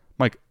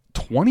 Mike,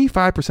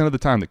 25% of the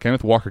time that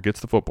Kenneth Walker gets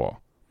the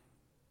football,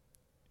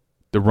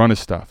 the run is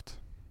stuffed.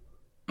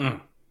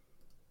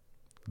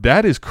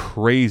 That is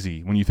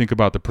crazy when you think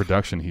about the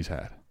production he's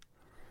had.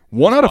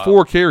 1 out of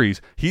 4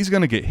 carries, he's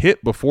going to get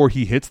hit before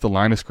he hits the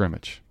line of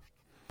scrimmage.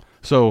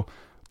 So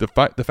the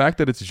fact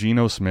that it's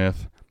Geno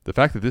Smith, the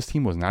fact that this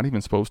team was not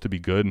even supposed to be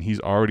good and he's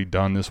already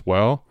done this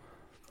well,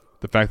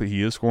 the fact that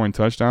he is scoring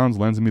touchdowns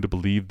lends me to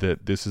believe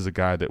that this is a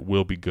guy that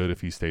will be good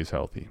if he stays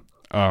healthy.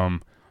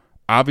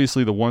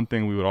 Obviously, the one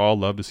thing we would all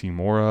love to see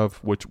more of,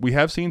 which we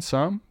have seen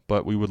some,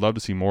 but we would love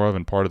to see more of,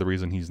 and part of the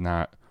reason he's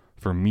not,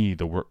 for me,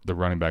 the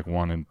running back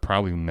 1 and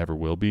probably never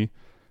will be,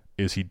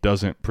 is he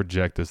doesn't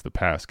project as the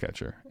pass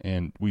catcher.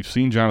 And we've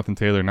seen Jonathan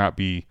Taylor not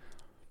be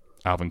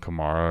Alvin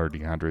Kamara or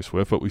DeAndre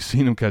Swift, but we've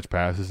seen him catch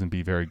passes and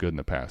be very good in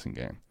the passing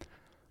game.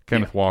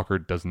 Kenneth Walker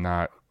does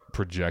not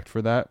project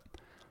for that.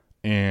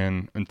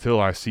 And until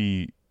I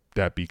see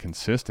that be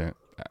consistent,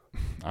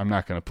 I'm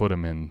not going to put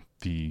him in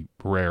the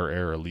rare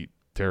air elite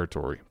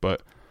territory.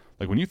 But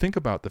like when you think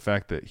about the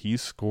fact that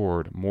he's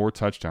scored more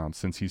touchdowns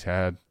since he's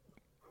had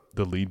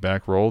the lead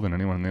back role than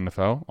anyone in the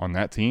NFL on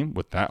that team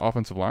with that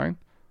offensive line,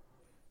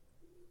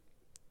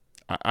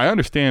 I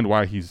understand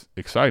why he's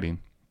exciting,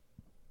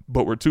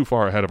 but we're too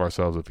far ahead of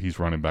ourselves if he's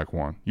running back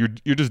 1. You're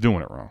just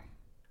doing it wrong.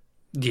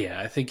 Yeah,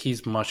 I think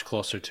he's much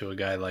closer to a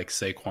guy like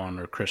Saquon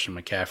or Christian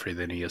McCaffrey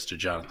than he is to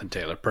Jonathan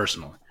Taylor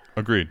personally.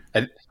 Agreed.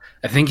 I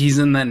think he's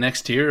in that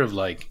next tier of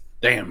like,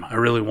 damn, I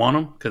really want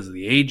him because of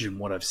the age and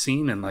what I've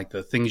seen and like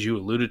the things you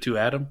alluded to,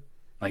 Adam.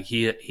 Like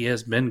he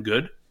has been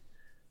good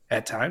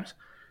at times.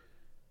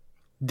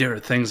 There are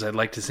things I'd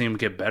like to see him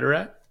get better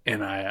at,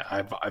 and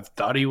I've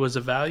thought he was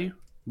a value.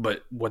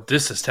 But what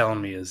this is telling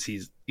me is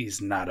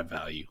he's not a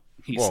value.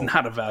 He's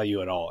not a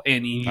value at all,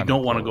 and you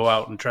don't want to go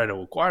out and try to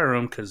acquire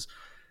him because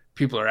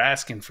people are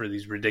asking for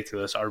these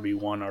ridiculous RB1,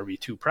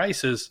 RB2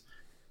 prices.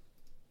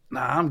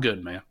 Nah, I'm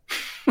good, man.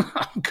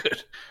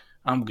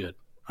 I'm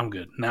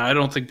good. Now, I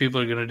don't think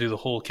people are going to do the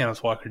whole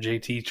Kenneth Walker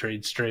JT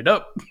trade straight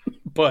up,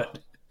 but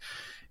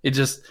it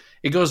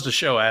goes to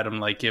show, Adam,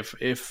 like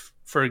if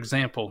for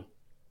example,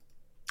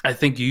 I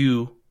think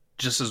you,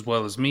 just as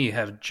well as me,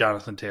 have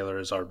Jonathan Taylor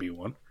as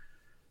RB1,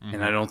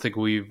 and I don't think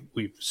we've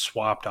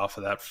swapped off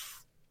of that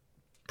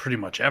pretty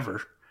much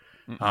ever.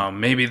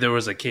 Maybe there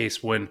was a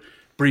case when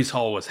Breece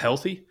Hall was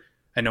healthy.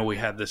 I know we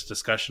had this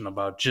discussion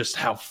about just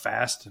how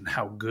fast and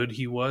how good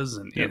he was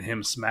and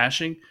him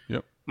smashing.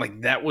 Yep.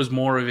 Like that was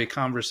more of a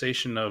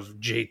conversation of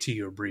JT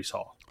or Breece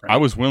Hall. Right? I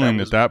was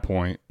willing at that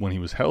point when he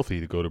was healthy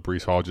to go to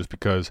Breece Hall just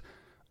because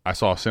I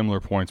saw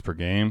similar points per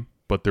game,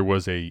 but there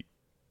was a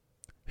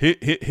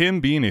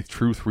him being a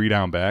true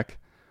 3-down back,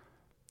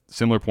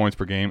 similar points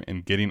per game,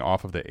 and getting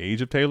off of the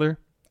age of Taylor.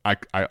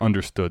 I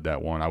understood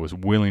that one. I was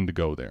willing to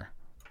go there.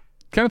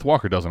 Kenneth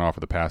Walker doesn't offer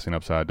the passing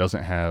upside,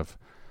 doesn't have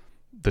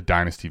the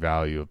dynasty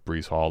value of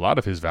Breece Hall. A lot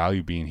of his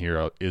value being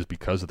here is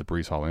because of the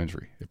Breece Hall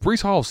injury. If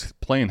Breece Hall's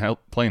playing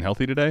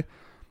healthy today,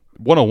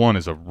 101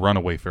 is a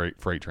runaway freight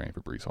train for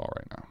Breece Hall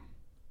right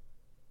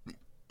now.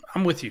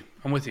 I'm with you.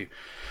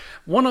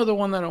 One other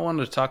one that I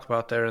wanted to talk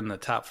about there in the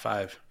top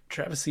 5,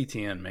 Travis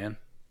Etienne, man.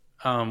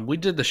 We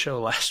did the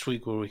show last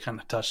week where we kind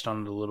of touched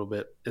on it a little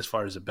bit as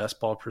far as the best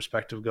ball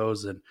perspective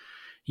goes. And,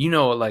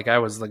 like I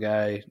was the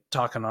guy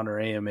talking on our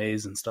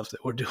AMAs and stuff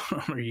that we're doing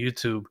on our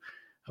YouTube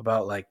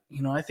about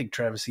I think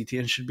Travis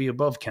Etienne should be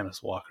above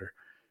Kenneth Walker.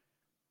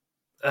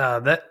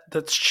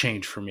 That's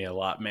changed for me a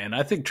lot, man.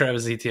 I think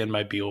Travis Etienne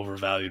might be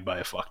overvalued by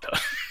a fuck ton.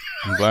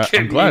 I'm glad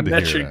to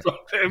hear that.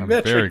 I'm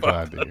very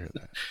glad to hear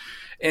that.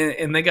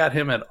 And they got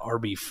him at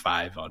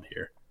RB5 on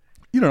here.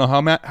 You don't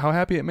know how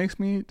happy it makes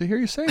me to hear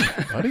you say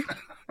that, buddy.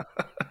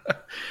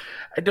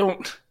 I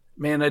don't.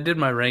 Man, I did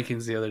my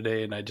rankings the other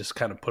day, and I just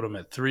kind of put them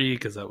at 3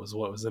 because that was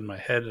what was in my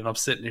head. And I'm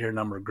sitting here and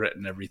I'm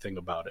regretting everything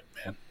about it,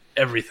 man.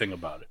 Everything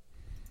about it.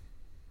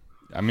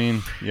 I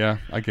mean, yeah,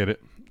 I get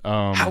it.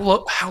 How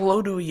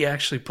low do we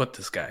actually put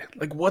this guy?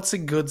 Like, what's a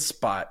good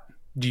spot,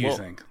 do you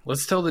think?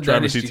 Let's tell the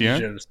Travis Dynasty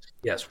Etienne? Degenerates.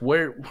 Yes,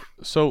 where?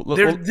 So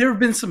There have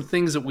been some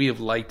things that we have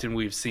liked and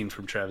we've seen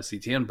from Travis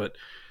Etienne, but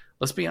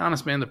let's be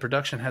honest, man, the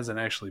production hasn't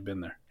actually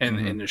been there.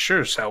 And it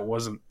sure as hell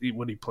wasn't.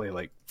 What did he play,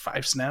 like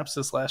 5 snaps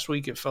this last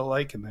week, it felt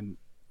like, and then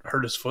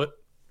hurt his foot?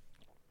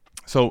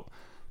 So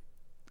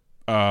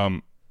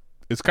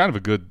it's kind of a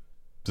good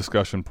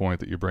discussion point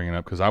that you're bringing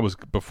up, because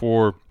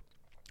before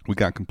we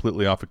got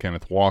completely off of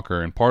Kenneth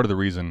Walker, and part of the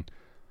reason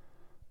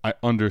I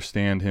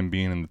understand him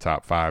being in the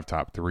top 5,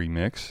 top 3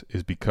 mix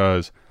is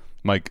because,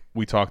 Mike,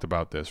 we talked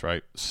about this,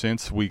 right?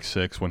 Since week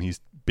 6 when he's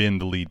been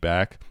the lead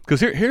back. Because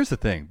here's the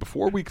thing.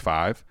 Before week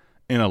 5,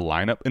 in a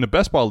lineup, in a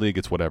best ball league,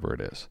 it's whatever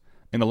it is.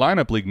 In a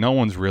lineup league, no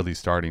one's really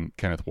starting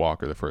Kenneth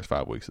Walker the first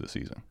 5 weeks of the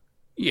season.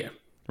 Yeah.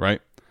 Right?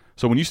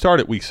 So when you start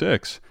at week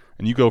 6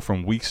 and you go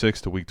from week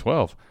 6 to week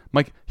 12,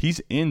 Mike,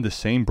 he's in the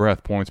same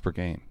breath points per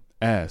game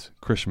as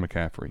Christian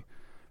McCaffrey,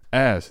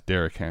 as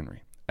Derrick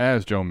Henry,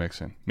 as Joe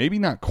Mixon. Maybe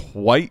not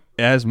quite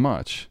as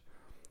much,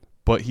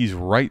 but he's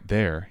right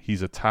there.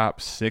 He's a top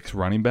 6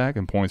 running back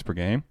in points per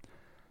game,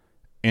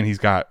 and he's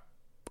got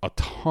a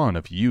ton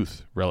of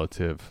youth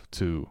relative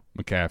to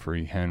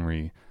McCaffrey,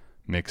 Henry,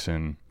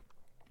 Mixon,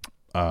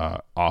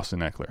 Austin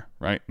Eckler,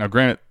 right? Now,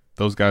 granted,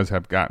 those guys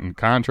have gotten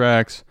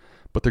contracts,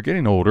 but they're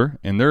getting older,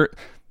 and the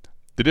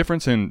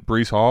difference in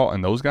Breece Hall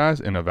and those guys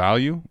in a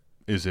value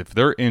is if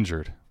they're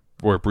injured,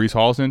 or if Breece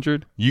Hall's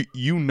injured,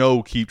 you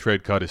know Keep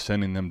Trade Cut is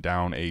sending them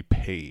down a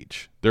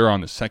page. They're on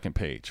the second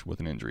page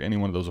with an injury. Any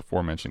one of those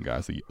aforementioned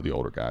guys, the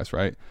older guys,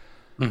 right?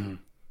 Mm-hmm.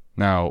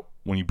 Now,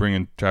 when you bring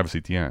in Travis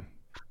Etienne,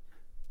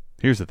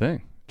 here's the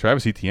thing.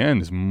 Travis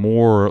Etienne is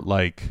more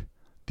like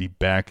the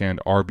back-end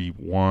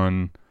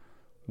RB1,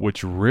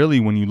 which really,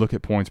 when you look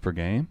at points per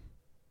game,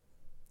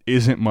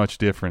 isn't much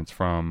difference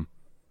from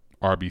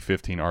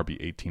RB15,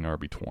 RB18,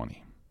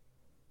 RB20.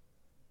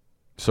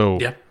 So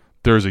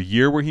there's a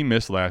year where he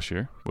missed last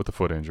year with a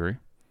foot injury.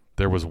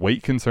 There was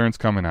weight concerns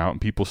coming out,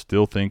 and people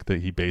still think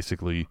that he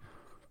basically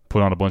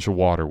put on a bunch of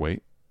water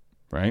weight,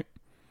 right?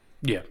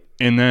 Yeah.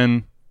 And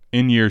then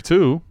in year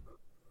 2,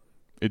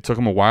 it took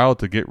him a while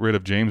to get rid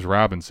of James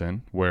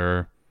Robinson,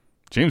 where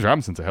James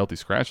Robinson's a healthy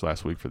scratch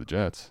last week for the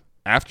Jets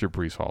after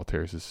Breece Hall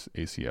tears his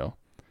ACL.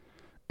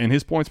 And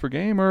his points per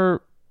game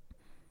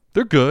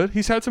they're good.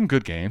 He's had some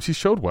good games. He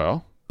showed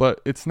well, but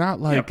it's not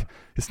like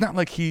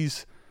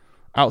he's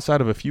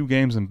outside of a few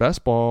games in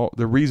best ball,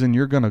 the reason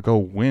you're going to go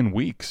win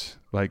weeks.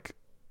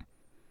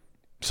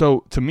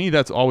 So to me,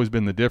 that's always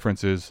been the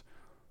difference is,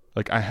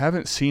 I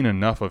haven't seen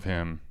enough of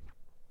him.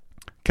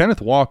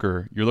 Kenneth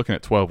Walker, you're looking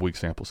at 12-week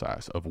sample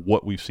size of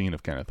what we've seen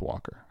of Kenneth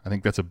Walker. I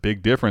think that's a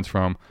big difference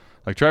from,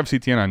 Travis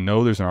Etienne, I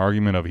know there's an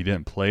argument of he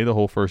didn't play the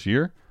whole first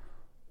year,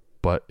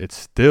 but it's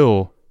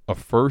still a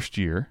first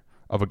year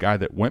of a guy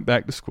that went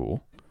back to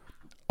school,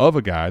 of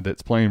a guy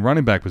that's playing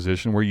running back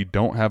position where you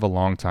don't have a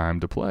long time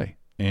to play.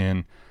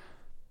 And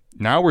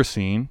now we're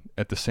seeing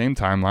at the same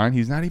timeline,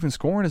 he's not even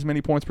scoring as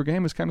many points per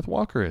game as Kenneth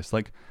Walker is.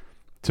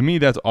 To me,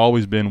 that's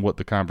always been what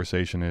the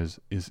conversation is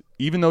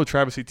even though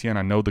Travis Etienne,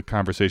 I know the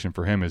conversation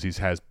for him is he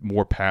has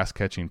more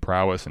pass-catching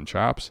prowess and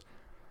chops.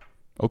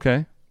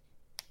 Okay.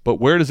 But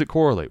where does it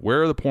correlate?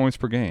 Where are the points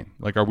per game?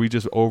 Are we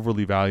just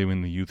overly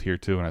valuing the youth here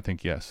too? And I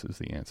think yes is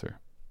the answer.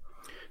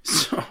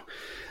 So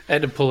I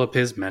had to pull up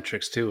his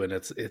metrics too, and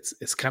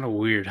it's kind of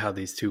weird how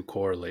these two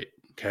correlate.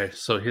 Okay,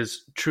 so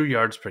his true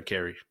yards per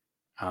carry,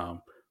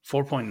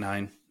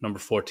 4.9, number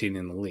 14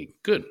 in the league.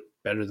 Good,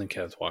 better than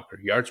Kenneth Walker.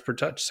 Yards per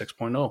touch,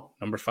 6.0,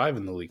 number 5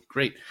 in the league.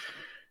 Great.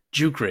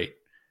 Juke rate,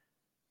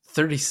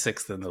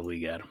 36th in the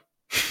league, Adam.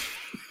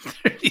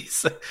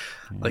 36,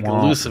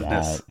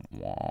 elusiveness.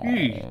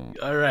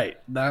 All right,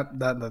 not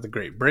the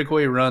great.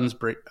 Breakaway runs,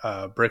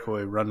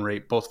 breakaway run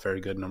rate, both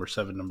very good. Number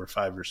 7, number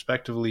 5,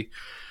 respectively.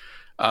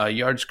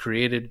 Yards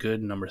created,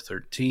 good, number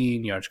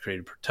 13. Yards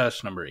created per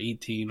touch, number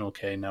 18.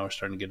 Okay, now we're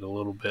starting to get a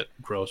little bit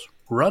gross.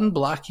 Run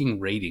blocking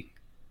rating,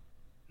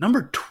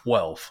 number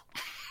 12.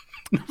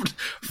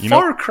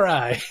 Far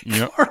cry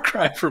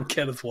from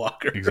Kenneth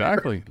Walker.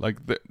 Exactly.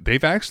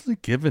 They've actually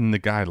given the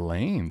guy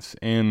lanes,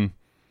 and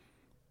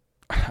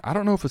I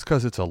don't know if it's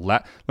because it's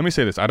let me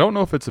say this. I don't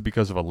know if it's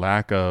because of a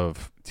lack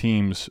of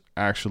teams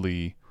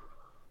actually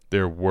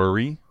their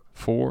worry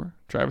for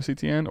Travis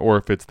Etienne, or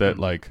if it's that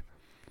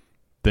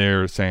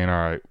they're saying,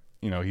 all right,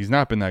 he's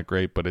not been that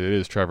great, but it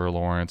is Trevor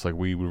Lawrence.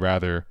 We would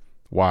rather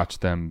watch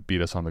them beat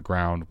us on the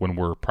ground when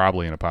we're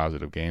probably in a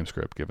positive game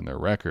script given their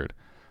record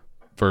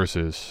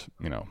versus,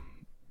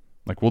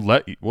 Like we'll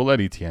let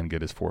Etienne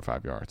get his 4 or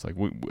 5 yards. Like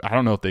I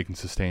don't know if they can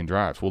sustain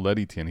drives. We'll let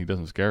Etienne. He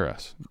doesn't scare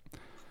us. I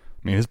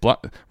mean, his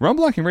run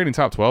blocking rating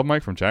top 12,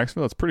 Mike, from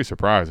Jacksonville. That's pretty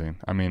surprising.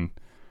 I mean,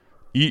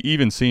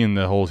 even seeing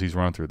the holes he's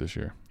run through this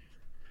year.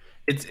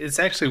 It's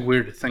actually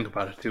weird to think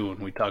about it too when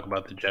we talk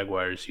about the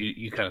Jaguars.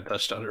 You kind of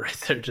touched on it right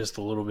there just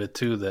a little bit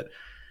too, that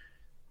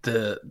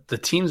the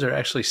teams are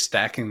actually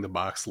stacking the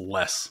box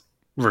less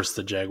versus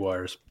the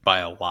Jaguars by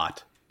a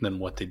lot than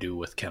what they do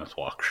with Kenneth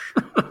Walker.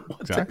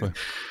 Exactly.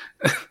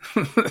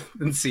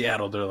 In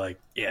Seattle, they're like,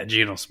 yeah,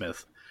 Geno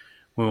Smith,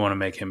 we want to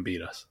make him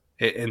beat us.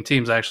 And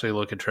teams actually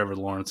look at Trevor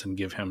Lawrence and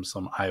give him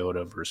some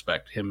iota of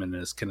respect, him and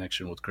his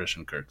connection with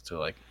Christian Kirk. So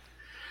like,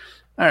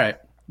 all right,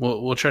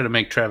 we'll try to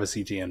make Travis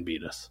Etienne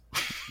beat us.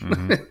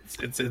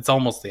 Mm-hmm. it's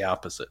almost the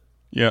opposite.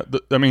 Yeah,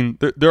 I mean,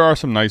 there are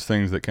some nice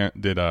things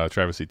that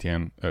Travis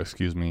Etienne,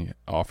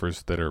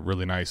 offers that are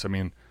really nice. I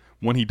mean,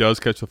 when he does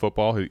catch the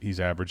football, he's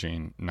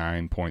averaging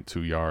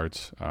 9.2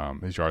 yards.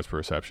 His yards per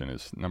reception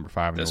is number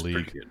 5 in the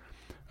league. Pretty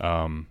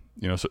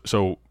good.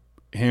 So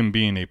him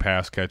being a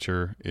pass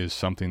catcher is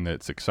something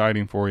that's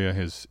exciting for you.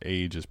 His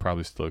age is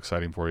probably still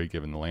exciting for you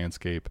given the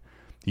landscape.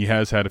 He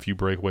has had a few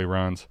breakaway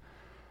runs.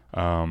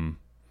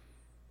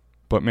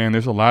 But, man,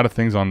 there's a lot of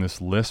things on this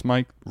list,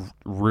 Mike,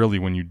 really,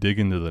 when you dig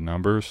into the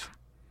numbers.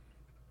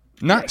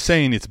 Not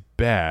saying it's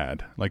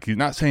bad. Like, he's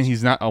not saying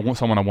he's not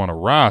someone I want to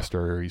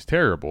roster or he's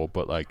terrible.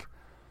 But, like,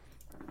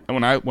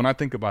 when I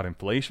think about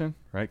inflation,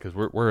 right, because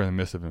we're in the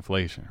midst of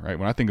inflation, right?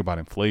 When I think about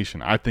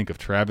inflation, I think of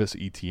Travis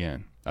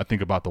Etienne. I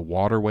think about the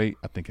water weight.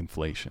 I think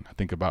inflation. I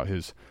think about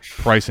his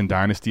price in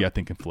Dynasty. I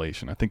think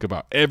inflation. I think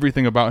about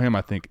everything about him.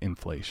 I think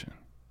inflation.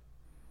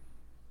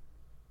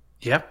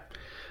 Yep.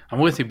 I'm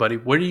with you, buddy.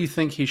 Where do you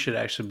think he should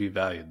actually be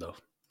valued, though?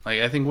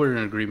 Like, I think we're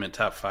in agreement,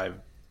 top 5.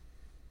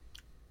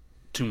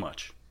 Too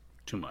much.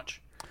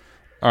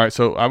 All right,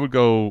 so I would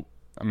go,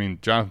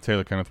 Jonathan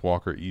Taylor, Kenneth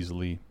Walker,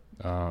 easily.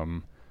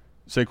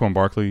 Saquon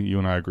Barkley, you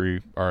and I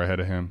agree, are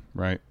ahead of him,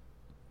 right?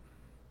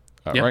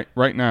 Yep.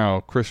 Right now,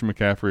 Christian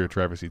McCaffrey or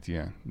Travis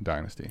Etienne,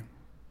 Dynasty.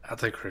 I'll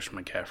take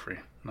Christian McCaffrey,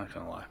 not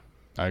going to lie.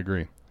 I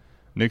agree.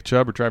 Nick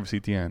Chubb or Travis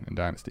Etienne in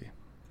Dynasty?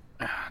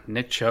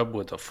 Nick Chubb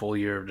with a full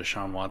year of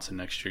Deshaun Watson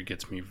next year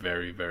gets me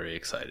very, very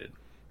excited.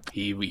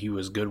 He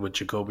was good with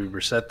Jacoby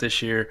Brissett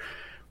this year.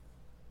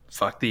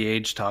 Fuck the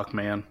age talk,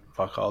 man.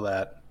 Fuck all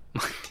that.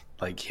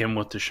 Like him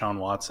with Deshaun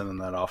Watson in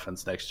that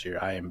offense next year,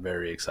 I am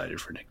very excited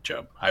for Nick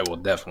Chubb. I will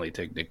definitely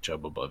take Nick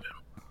Chubb above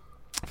him.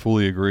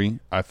 Fully agree.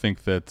 I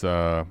think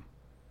that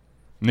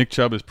Nick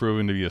Chubb has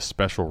proven to be a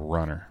special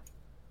runner.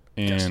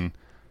 And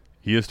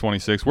he is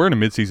 26. We're in a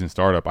midseason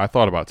startup. I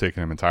thought about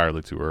taking him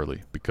entirely too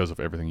early because of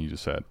everything you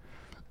just said.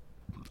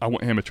 I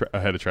want him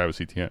ahead of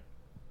Travis Etienne.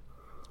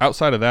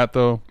 Outside of that,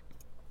 though,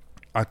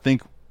 I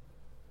think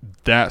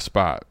that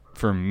spot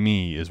for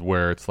me is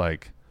where it's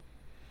like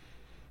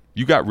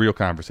you got real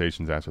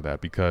conversations after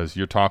that because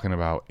you're talking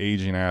about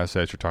aging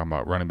assets. You're talking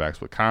about running backs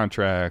with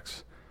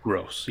contracts.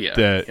 Gross,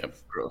 yeah.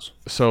 Gross.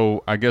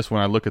 So I guess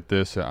when I look at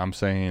this, I'm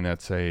saying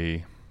that's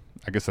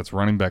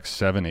running back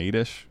 7,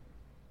 8-ish.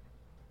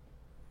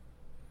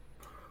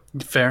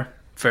 Fair.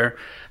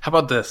 How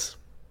about this?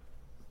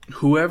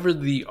 Whoever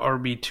the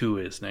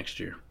RB2 is next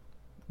year,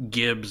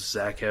 Gibbs,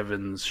 Zach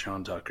Evans,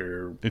 Sean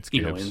Tucker. It's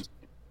Gibbs.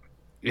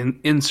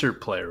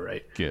 Insert player,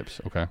 right?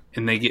 Gibbs, okay.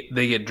 And they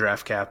get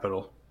draft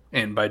capital.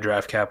 And by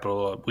draft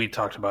capital, we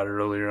talked about it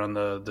earlier on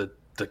the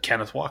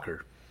Kenneth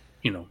Walker,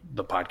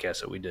 the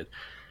podcast that we did.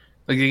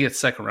 Like they get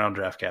second round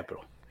draft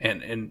capital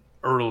and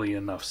early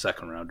enough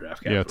second round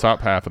draft capital. Yeah, top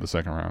half of the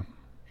second round.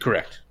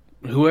 Correct.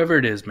 Whoever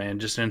it is, man,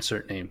 just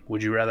insert name.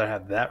 Would you rather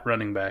have that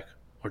running back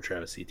or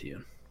Travis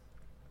Etienne?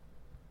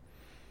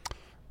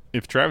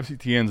 If Travis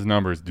Etienne's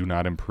numbers do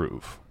not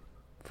improve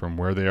from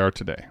where they are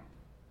today,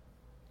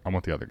 I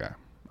want the other guy.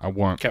 I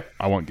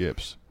want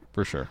Gibbs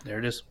for sure. There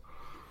it is.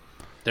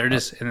 And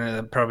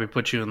it'll probably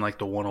put you in like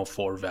the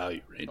 104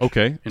 value range.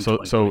 Okay,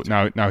 so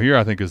now here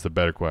I think is the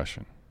better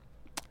question.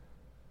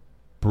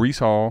 Breece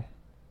Hall,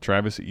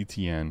 Travis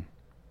Etienne,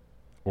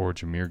 or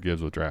Jahmyr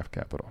Gibbs with draft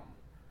capital?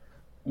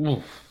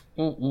 Ooh.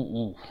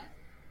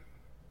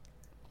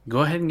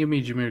 Go ahead and give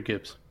me Jahmyr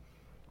Gibbs.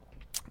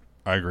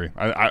 I agree.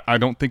 I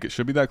don't think it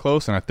should be that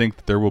close, and I think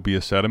that there will be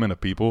a sediment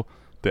of people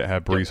that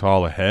have Breece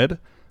Hall ahead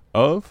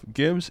of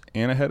Gibbs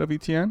and ahead of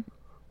Etienne,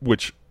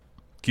 which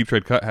Keep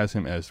Trade Cut has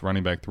him as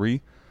running back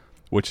 3,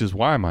 which is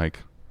why, Mike,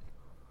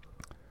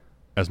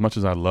 as much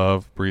as I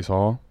love Breece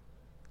Hall,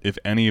 if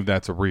any of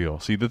that's real.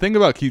 See, the thing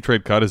about Keep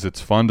Trade Cut is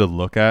it's fun to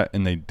look at,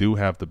 and they do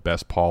have the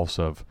best pulse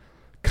of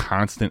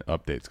constant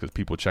updates because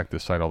people check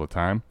this site all the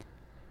time.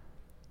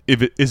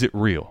 Is it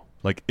real?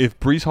 Like, if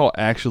Breece Hall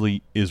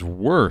actually is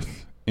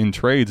worth in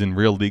trades in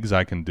real leagues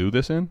I can do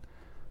this in,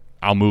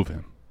 I'll move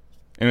him.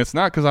 And it's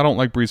not because I don't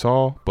like Breece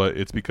Hall, but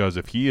it's because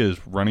if he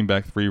is running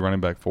back 3, running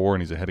back 4,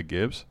 and he's ahead of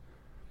Gibbs,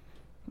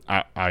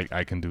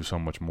 I can do so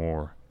much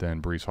more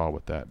than Breece Hall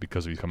with that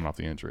because he's coming off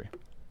the injury.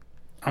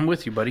 I'm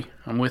with you, buddy.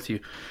 I'm with you.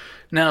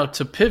 Now,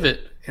 to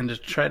pivot and to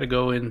try to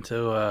go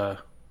into,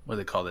 what do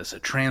they call this, a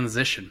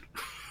transition,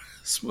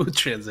 smooth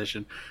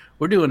transition,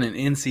 we're doing an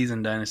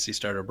in-season dynasty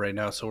startup right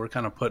now, so we're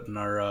kind of putting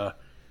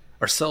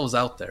ourselves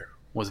out there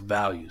with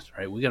values,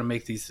 right? We got to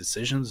make these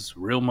decisions. It's a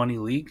real money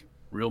league,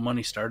 real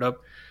money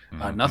startup.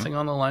 Nothing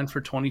on the line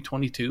for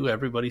 2022.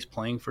 Everybody's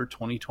playing for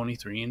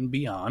 2023 and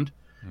beyond.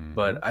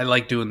 But I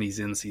like doing these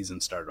in-season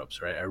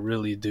startups, right? I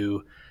really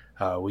do.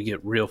 We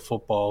get real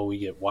football. We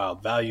get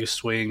wild value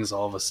swings.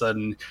 All of a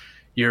sudden,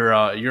 you're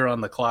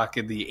on the clock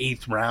in the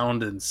 8th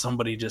round, and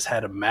somebody just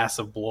had a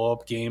massive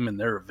blow-up game, and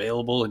they're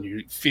available, and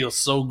you feel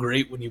so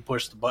great when you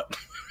push the button.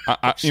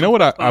 You know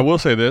what? I will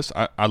say this.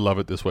 I love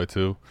it this way,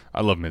 too.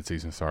 I love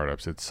mid-season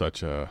startups. It's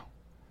such a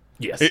 –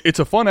 yes. It's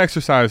a fun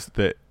exercise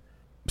that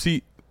 –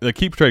 see, the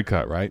keep, trade,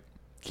 cut, right?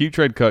 Keep,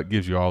 trade, cut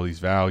gives you all these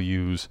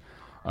values,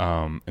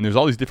 and there's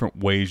all these different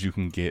ways you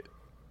can get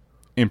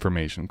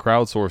information,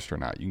 crowdsourced or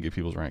not. You can get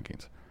people's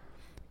rankings.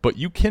 But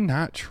you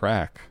cannot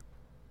track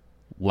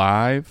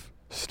live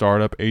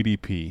startup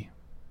ADP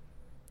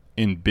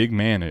in big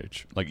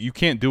manage. Like, you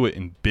can't do it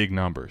in big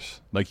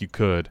numbers like you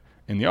could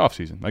in the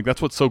offseason. Like,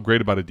 that's what's so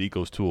great about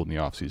Adico's tool in the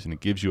offseason.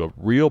 It gives you a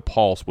real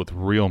pulse with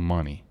real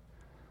money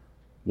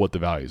what the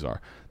values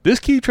are. This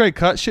keep, trade,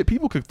 cut shit,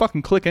 people could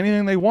fucking click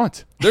anything they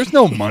want. There's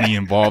no money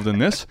involved in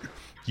this.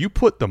 You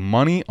put the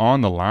money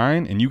on the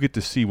line, and you get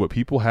to see what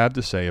people have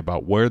to say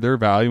about where they're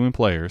valuing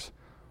players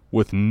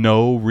with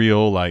no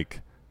real,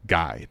 like,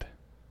 guide.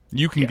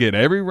 You can get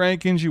every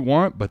rankings you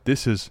want, but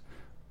this is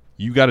 –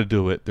 you got to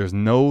do it. There's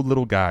no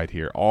little guide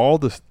here. All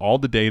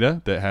the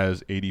data that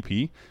has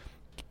ADP,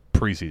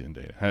 preseason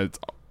data, it's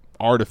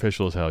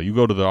artificial as hell. You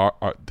go to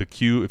the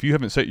queue. If you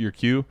haven't set your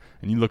queue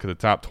and you look at the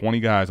top 20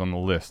 guys on the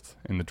list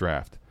in the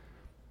draft,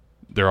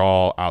 they're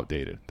all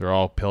outdated. They're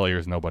all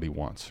players nobody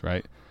wants,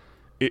 right?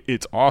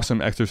 It's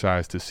awesome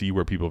exercise to see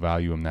where people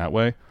value them that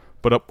way.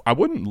 But I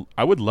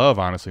would love,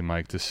 honestly,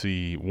 Mike, to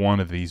see one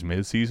of these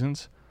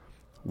mid-seasons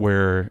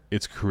where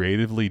it's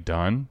creatively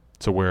done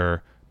to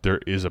where there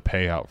is a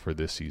payout for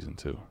this season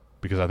too.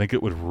 Because I think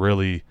it would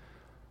really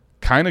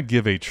kind of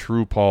give a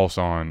true pulse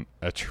on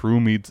a true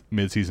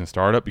mid-season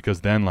startup,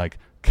 because then, like,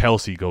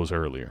 Kelsey goes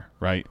earlier,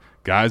 right?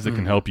 Guys that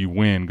can help you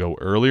win go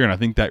earlier, and I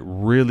think that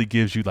really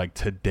gives you, like,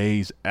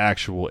 today's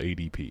actual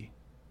ADP.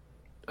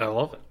 I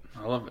love it.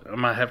 I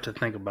might have to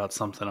think about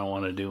something I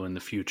want to do in the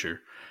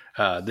future.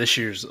 This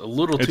year's a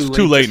little too late. It's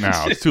too late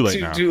now. It's too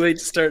late now. Too late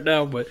to start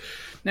now, but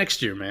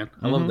next year, man.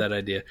 I love that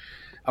idea.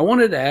 I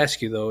wanted to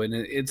ask you, though, and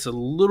it's a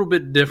little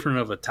bit different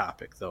of a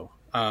topic, though.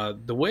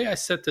 The way I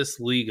set this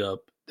league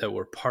up that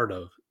we're part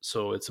of,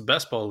 so it's a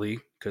best ball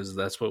league, because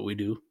that's what we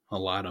do a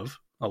lot of.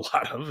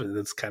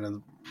 It's kind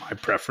of my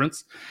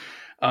preference.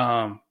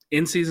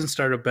 In-season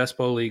startup best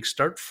ball league,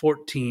 start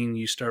 14.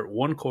 You start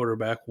one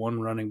quarterback,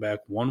 one running back,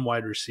 one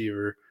wide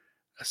receiver,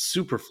 a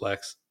super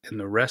flex, and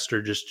the rest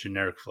are just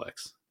generic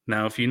flex.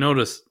 Now, if you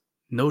notice,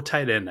 no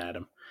tight end,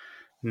 Adam.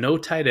 No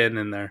tight end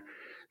in there.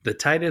 The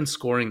tight end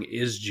scoring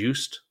is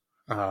juiced,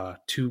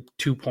 2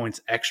 points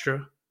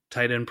extra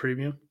tight end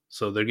premium.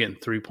 So they're getting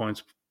 3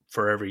 points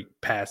for every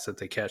pass that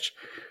they catch.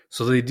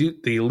 So they do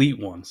the elite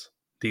ones.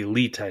 The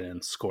elite tight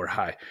ends score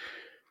high.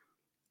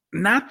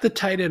 Not the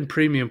tight end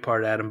premium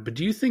part, Adam, but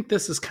do you think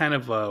this is kind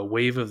of a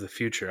wave of the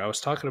future? I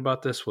was talking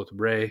about this with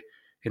Ray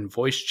in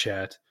voice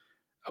chat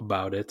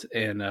about it,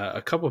 and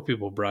a couple of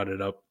people brought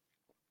it up.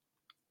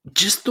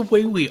 Just the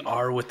way we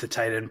are with the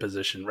tight end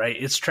position, right?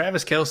 It's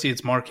Travis Kelce,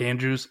 it's Mark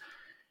Andrews,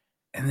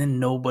 and then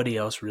nobody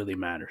else really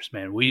matters,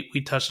 man.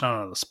 We touched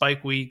on the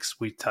spike weeks.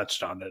 We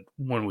touched on it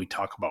when we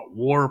talk about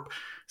Warp.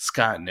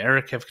 Scott and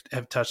Eric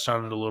have touched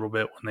on it a little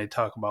bit when they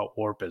talk about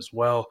Warp as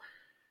well.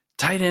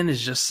 Tight end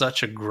is just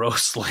such a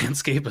gross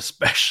landscape,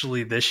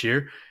 especially this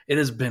year. It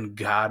has been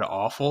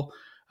god-awful.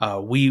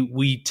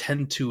 We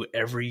tend to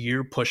every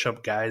year push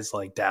up guys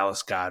like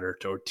Dallas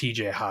Goedert or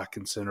TJ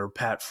Hawkinson or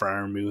Pat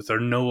Freiermuth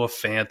or Noah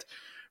Fant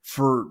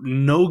for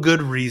no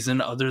good reason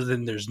other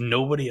than there's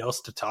nobody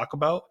else to talk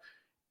about.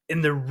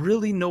 And they're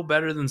really no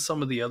better than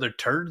some of the other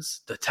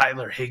turds, the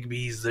Tyler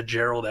Higbees, the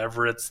Gerald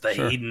Everetts, the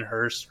Hayden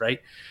Hurst, right?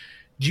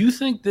 Do you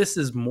think this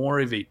is more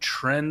of a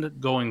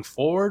trend going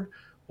forward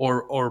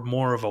or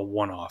more of a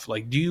one-off?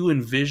 Like, do you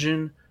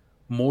envision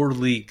more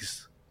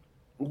leagues,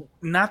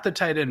 not the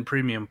tight end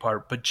premium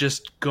part, but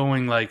just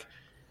going like,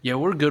 yeah,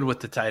 we're good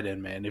with the tight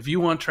end, man. If you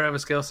want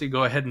Travis Kelce,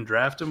 go ahead and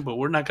draft him, but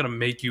we're not going to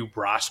make you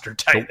roster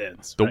tight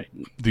ends. Right?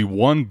 The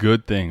one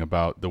good thing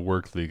about the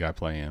work league I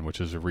play in,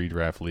 which is a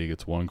redraft league,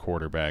 it's one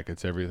quarterback,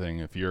 it's everything.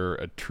 If you're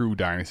a true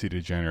dynasty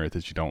degenerate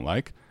that you don't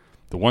like,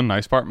 the one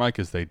nice part, Mike,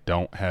 is they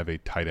don't have a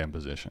tight end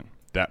position.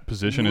 That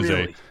position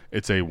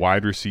is a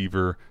wide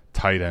receiver,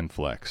 tight end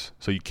flex.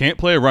 So you can't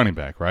play a running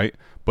back, right?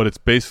 But it's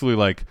basically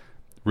like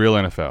real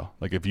NFL.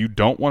 Like, if you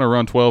don't want to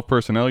run 12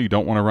 personnel, you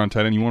don't want to run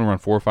tight end, you want to run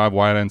 4 or 5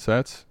 wide end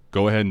sets,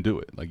 go ahead and do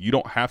it. Like, you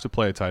don't have to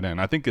play a tight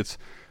end. I think it's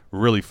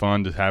really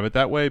fun to have it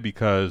that way,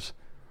 because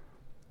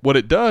what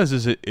it does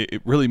is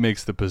it really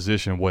makes the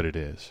position what it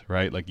is,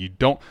 right? Like, you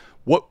don't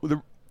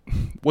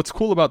what's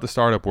cool about the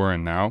startup we're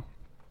in now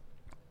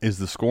is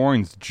the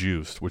scoring's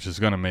juiced, which is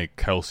going to make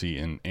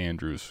Kelce and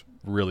Andrews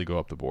really go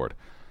up the board.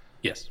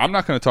 Yes. I'm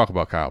not going to talk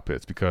about Kyle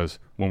Pitts because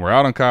when we're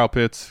out on Kyle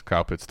Pitts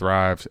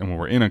thrives, and when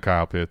we're in on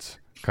Kyle Pitts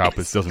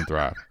doesn't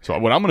thrive. So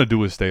what I'm going to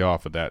do is stay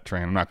off of that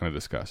train. I'm not going to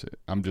discuss it.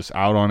 I'm just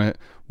out on it.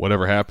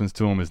 Whatever happens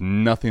to him is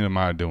nothing of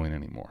my doing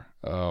anymore.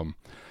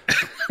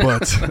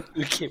 But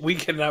we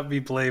cannot be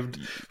blamed.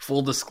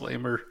 Full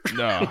disclaimer.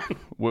 No,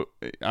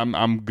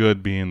 I'm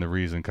good being the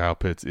reason Kyle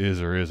Pitts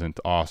is or isn't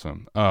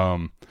awesome.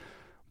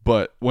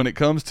 But when it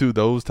comes to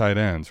those tight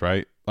ends,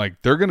 right?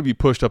 Like they're going to be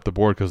pushed up the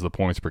board because of the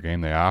points per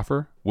game they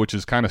offer, which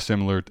is kind of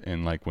similar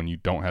in like when you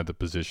don't have the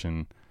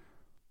position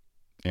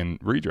in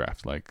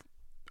redraft. Like,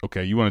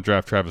 okay, you want to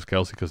draft Travis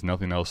Kelce because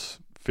nothing else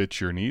fits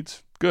your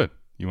needs? Good.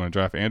 You want to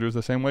draft Andrews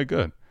the same way?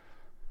 Good.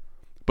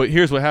 But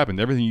here's what happened.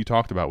 Everything you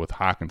talked about with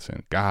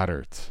Hockenson,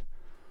 Goddard,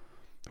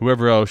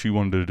 whoever else you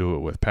wanted to do it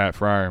with, Pat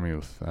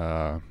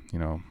Freiermuth,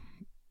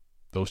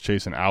 those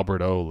chasing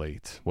Albert O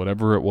late,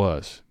 whatever it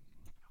was.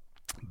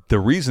 The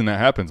reason that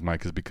happens,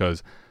 Mike, is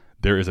because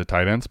there is a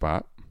tight end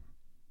spot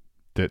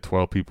that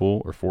 12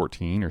 people or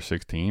 14 or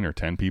 16 or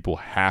 10 people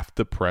have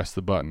to press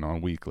the button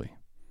on weekly.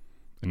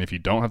 And if you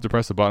don't have to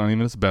press the button,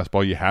 even if it's best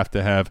ball, you have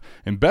to have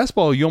 – in best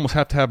ball, you almost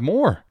have to have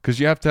more because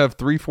you have to have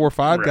 3, 4,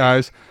 5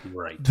 guys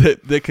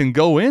that can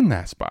go in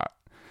that spot.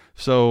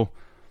 So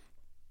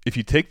if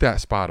you take that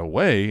spot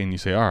away and you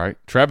say, all right,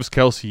 Travis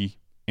Kelce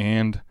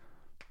and,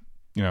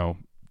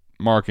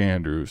 Mark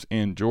Andrews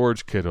and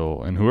George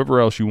Kittle and whoever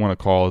else you want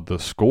to call the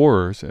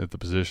scorers at the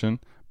position,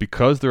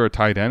 because they're a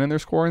tight end and they're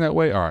scoring that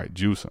way, all right,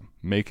 juice them.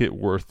 Make it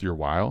worth your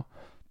while.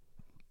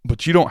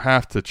 But you don't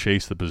have to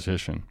chase the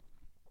position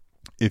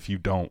if you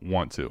don't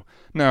want to.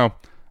 Now,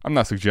 I'm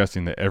not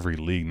suggesting that every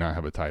league not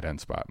have a tight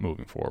end spot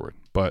moving forward,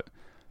 but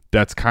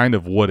that's kind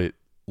of what it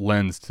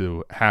lends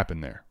to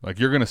happen there. Like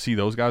you're going to see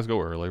those guys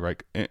go early,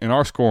 right? In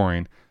our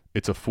scoring,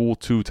 it's a full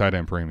 2 tight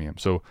end premium.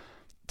 So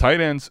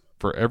tight ends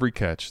for every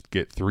catch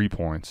get 3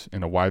 points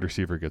and a wide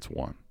receiver gets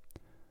 1.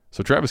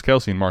 So Travis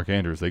Kelce and Mark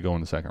Andrews, they go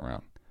in the second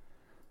round.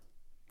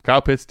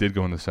 Kyle Pitts did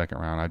go in the second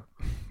round. I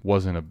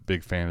wasn't a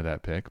big fan of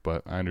that pick,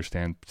 but I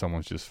understand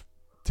someone's just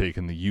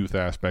taking the youth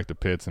aspect of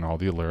Pitts and all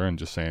the allure and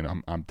just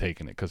saying I'm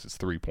taking it because it's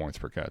 3 points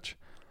per catch.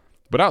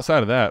 But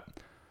outside of that,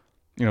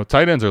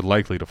 tight ends are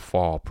likely to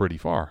fall pretty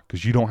far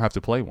because you don't have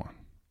to play one.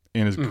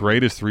 And as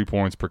great as 3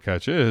 points per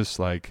catch is,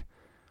 like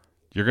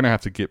you're going to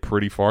have to get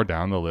pretty far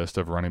down the list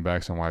of running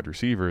backs and wide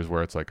receivers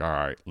where it's like, all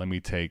right, let me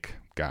take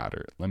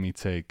Goddard. Let me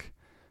take,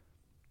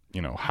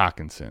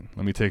 Hockenson.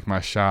 Let me take my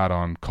shot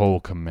on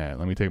Cole Kmet.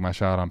 Let me take my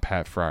shot on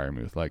Pat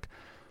Freiermuth. Like,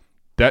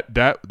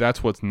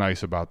 That's what's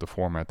nice about the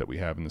format that we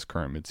have in this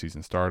current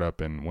midseason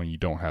startup and when you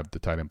don't have the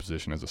tight end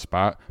position as a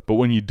spot. But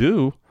when you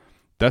do,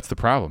 that's the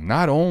problem.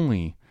 Not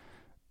only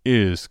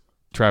is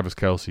Travis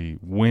Kelce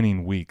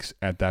winning weeks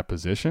at that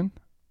position,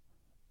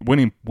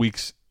 winning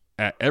weeks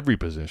at every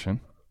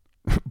position,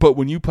 but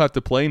when you have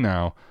to play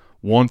now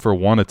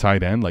 1-for-1 a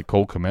tight end like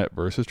Cole Kmet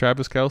versus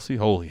Travis Kelce,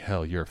 holy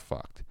hell, you're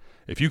fucked.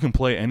 If you can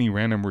play any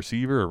random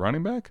receiver or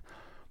running back,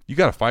 you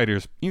got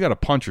a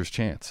puncher's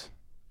chance.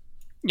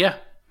 Yeah.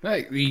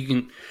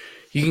 You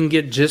can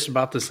get just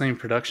about the same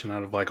production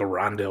out of like a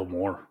Rondale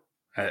Moore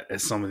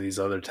as some of these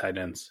other tight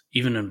ends,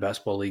 even in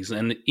best ball leagues,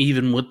 and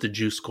even with the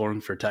juice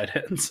scoring for tight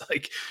ends.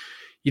 Like,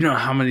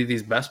 how many of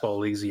these best ball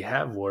leagues you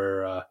have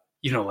where,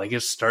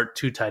 it's start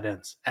 2 tight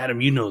ends. Adam,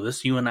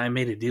 this. You and I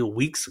made a deal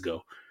weeks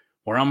ago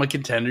where I'm a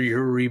contender,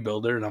 you're a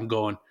rebuilder, and I'm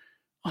going,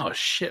 oh,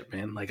 shit,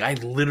 man. Like, I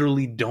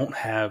literally don't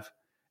have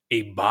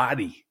a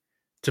body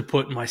to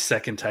put in my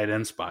second tight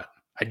end spot.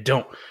 I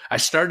don't. I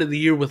started the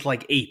year with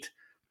like 8.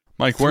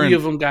 Mike, 3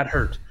 of them got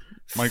hurt.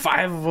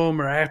 5 of them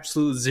are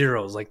absolute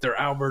zeros. Like they're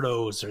Albert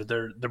O's or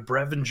they're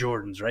Brevin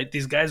Jordans, right?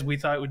 These guys we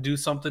thought would do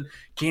something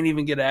can't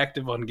even get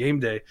active on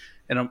game day.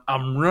 And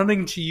I'm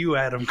running to you,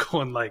 Adam,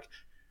 going like,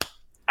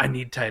 I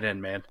need tight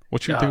end, man.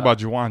 What you think about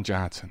Juwan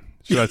Johnson?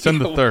 Should I send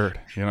the third?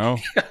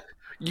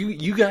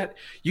 You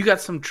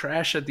got some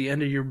trash at the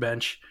end of your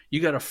bench.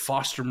 You got a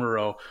Foster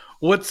Moreau.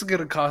 What's it going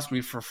to cost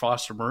me for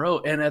Foster Moreau?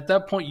 And at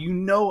that point,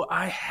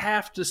 I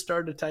have to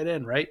start a tight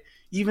end, right?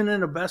 Even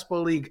in a best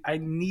ball league, I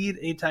need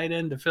a tight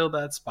end to fill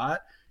that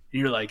spot.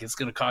 And you're like, it's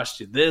going to cost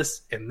you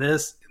this and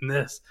this and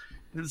this.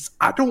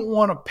 I don't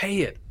want to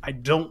pay it. I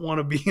don't want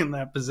to be in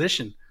that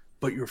position,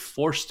 but you're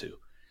forced to.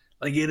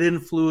 Like it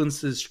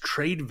influences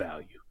trade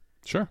value.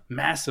 Sure.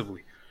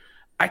 Massively.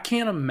 I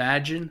can't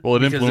imagine. Well,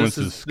 it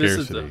influences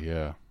scarcity,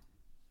 yeah.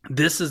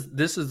 This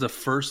is the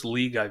first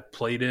league I've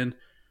played in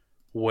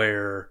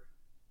where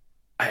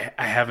I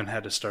haven't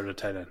had to start a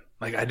tight end.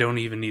 Like I don't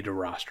even need to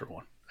roster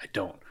one. I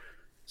don't.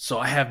 So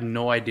I have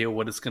no idea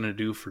what it's going to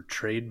do for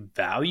trade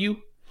value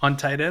on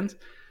tight ends.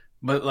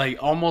 But like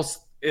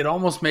it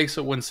almost makes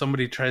it when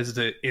somebody tries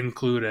to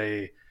include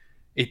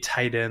a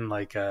tight end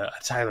like a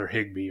Tyler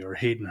Higbee or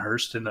Hayden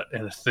Hurst in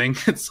a thing.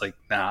 It's like,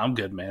 nah, I'm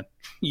good, man.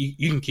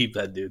 You can keep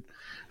that dude.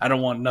 I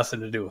don't want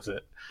nothing to do with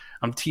it.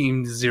 I'm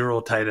team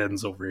 0 tight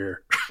ends over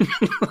here.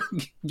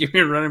 Give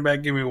me a running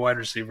back, give me a wide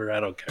receiver. I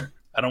don't care.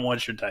 I don't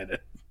want your tight end.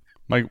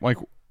 Mike,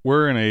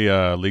 we're in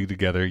a league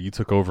together. You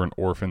took over an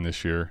orphan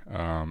this year.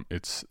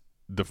 It's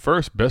the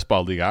first best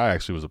ball league I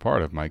actually was a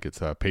part of, Mike.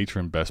 It's a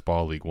Patron Best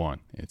Ball League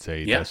One. It's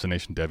a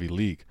Destination Devy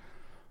league.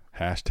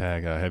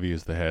 Hashtag heavy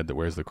is the head that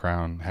wears the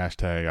crown.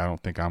 Hashtag I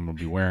don't think I'm going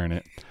to be wearing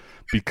it.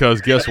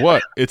 Because guess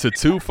what? It's a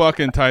 2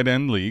 fucking tight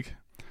end league.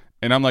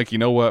 And I'm like, you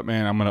know what,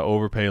 man? I'm going to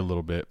overpay a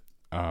little bit.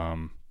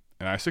 And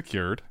I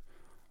secured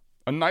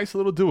a nice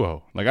little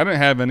duo. Like, I didn't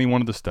have any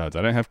one of the studs. I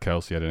didn't have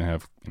Kelsey. I didn't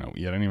have, I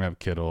didn't even have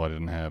Kittle. I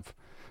didn't have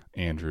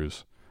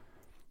Andrews.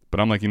 But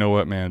I'm like, you know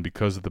what, man?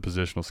 Because of the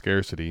positional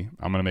scarcity,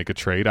 I'm going to make a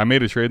trade. I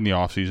made a trade in the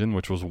offseason,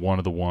 which was one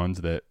of the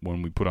ones that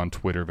when we put on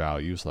Twitter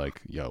values,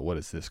 like, yo, what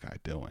is this guy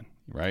doing?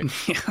 Right?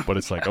 But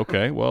it's like,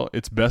 okay, well,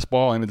 it's best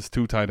ball and it's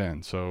 2 tight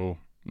ends. So,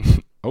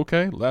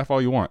 okay, laugh all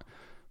you want.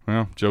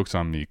 Well, joke's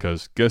on me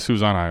because guess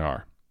who's on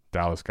IR?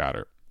 Dallas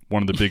Goedert.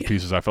 One of the big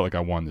pieces I felt like I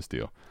won this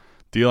deal.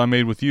 Deal I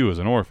made with you as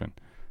an orphan.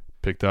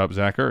 Picked up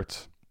Zach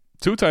Ertz.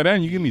 2 tight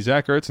end, you give me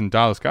Zach Ertz and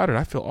Dallas Goedert,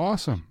 I feel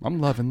awesome. I'm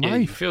loving life.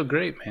 You feel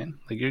great, man.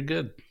 Like, you're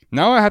good.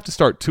 Now I have to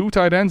start 2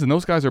 tight ends, and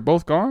those guys are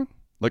both gone?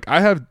 Like,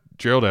 I have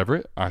Gerald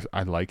Everett.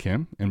 I like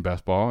him in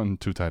best ball and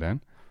 2 tight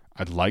end.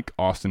 I'd like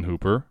Austin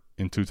Hooper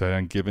in 2 tight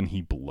end, given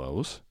he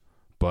blows.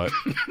 But,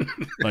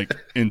 like,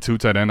 in 2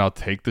 tight end, I'll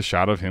take the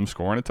shot of him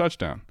scoring a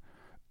touchdown.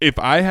 If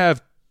I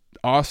have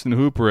Austin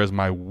Hooper as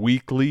my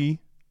weekly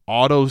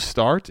auto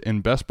start in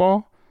best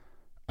ball,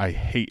 I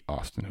hate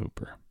Austin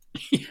Hooper.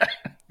 Yeah.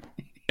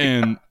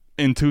 And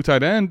in 2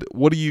 tight end,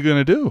 what are you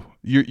gonna do?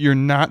 You're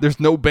not. There's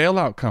no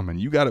bailout coming.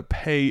 You got to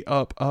pay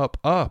up.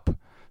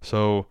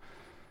 So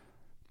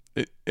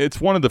it's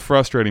one of the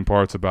frustrating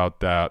parts about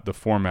that. The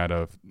format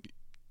of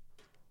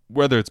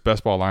whether it's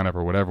best ball lineup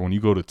or whatever. When you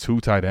go to 2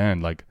 tight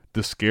end, like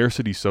the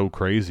scarcity's so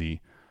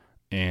crazy,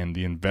 and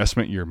the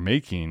investment you're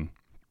making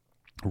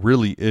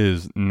really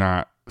is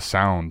not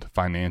sound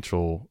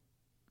financial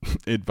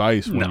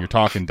advice when you're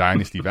talking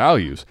dynasty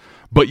values.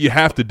 But you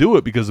have to do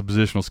it because of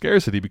positional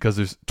scarcity, because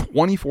there's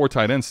 24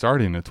 tight ends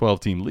starting in a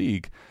 12-team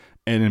league.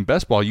 And in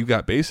best ball, you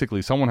got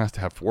basically someone has to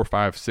have 4,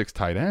 5, 6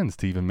 tight ends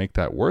to even make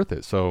that worth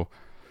it. So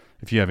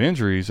if you have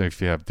injuries,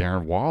 if you have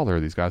Darren Waller,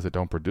 these guys that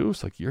don't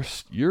produce, like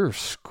you're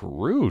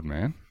screwed,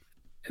 man.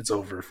 It's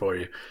over for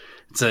you.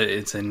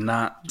 It's a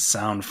not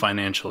sound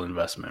financial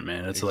investment,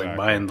 man. It's exactly. like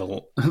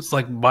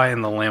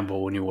buying the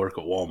Lambo when you work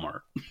at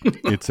Walmart.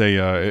 It's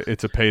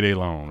a payday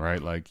loan,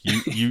 right? Like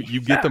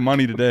you get the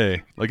money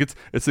today. Like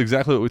it's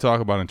exactly what we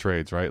talk about in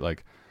trades, right?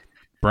 Like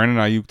Brandon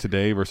Ayuk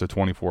today versus a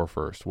 24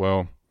 first.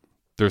 Well,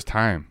 there's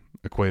time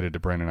equated to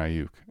Brandon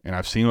Ayuk, and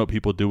I've seen what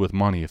people do with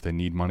money if they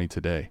need money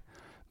today.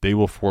 They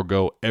will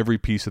forego every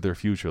piece of their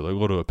future. They'll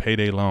go to a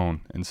payday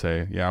loan and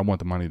say, "Yeah, I want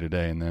the money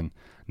today," and then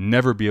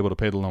never be able to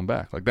pay the loan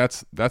back. Like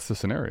that's the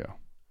scenario.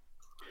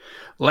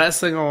 Last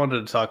thing I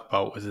wanted to talk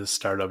about was this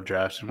startup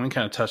draft, and we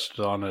kind of touched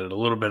on it a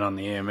little bit on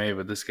the AMA,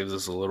 but this gives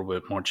us a little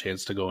bit more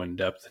chance to go in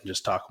depth and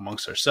just talk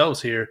amongst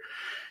ourselves here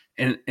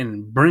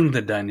and bring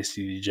the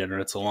dynasty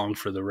degenerates along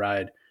for the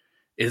ride.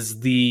 Is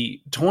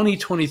the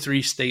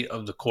 2023 state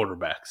of the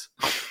quarterbacks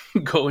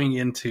going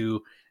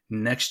into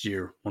next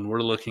year when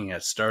we're looking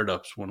at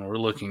startups, when we're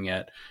looking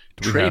at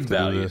trade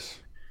values.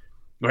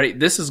 Right,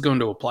 this is going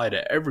to apply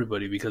to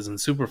everybody because in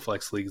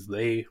Superflex leagues,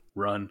 they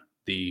run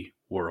the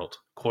world.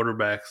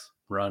 Quarterbacks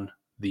run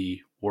the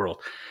world.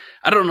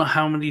 I don't know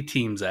how many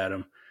teams,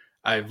 Adam,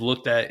 I've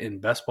looked at in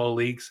best ball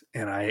leagues,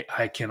 and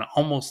I can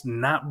almost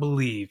not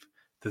believe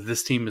that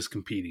this team is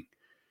competing.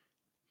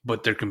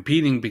 But they're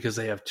competing because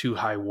they have 2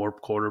 high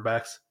warp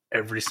quarterbacks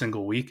every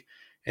single week,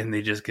 and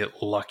they just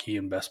get lucky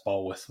in best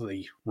ball with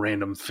the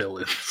random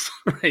fill-ins,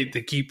 right?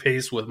 They keep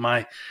pace with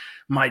my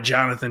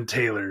Jonathan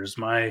Taylors,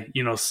 my,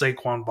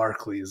 Saquon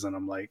Barkleys. And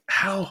I'm like,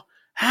 how?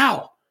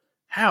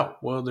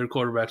 Well, their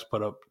quarterbacks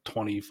put up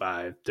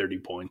 25, 30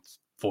 points,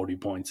 40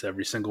 points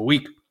every single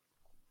week.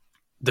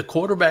 The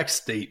quarterback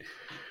state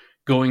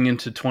going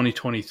into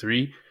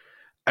 2023,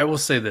 I will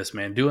say this,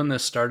 man, doing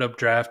this startup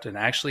draft and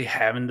actually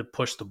having to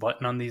push the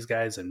button on these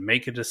guys and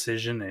make a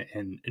decision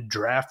and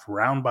draft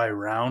round by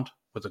round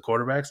with the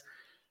quarterbacks,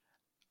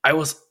 I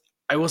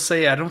will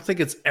say I don't think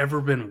it's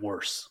ever been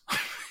worse.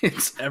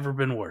 It's ever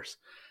been worse.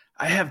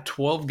 I have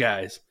 12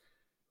 guys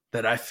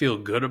that I feel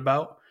good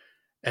about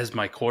as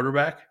my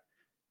quarterback,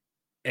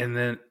 and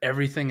then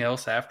everything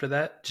else after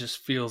that just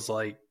feels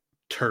like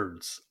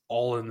turds,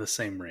 all in the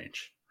same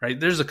range, right?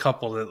 There's a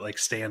couple that like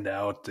stand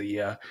out.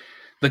 The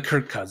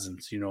Kirk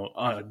Cousins,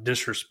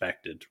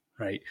 disrespected,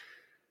 right?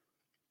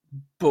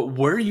 But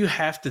where you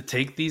have to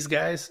take these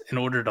guys in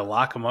order to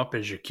lock them up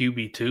as your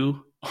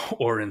QB2,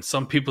 or in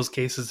some people's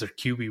cases, their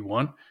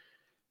QB1,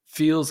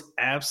 feels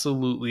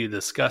absolutely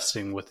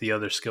disgusting with the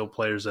other skill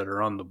players that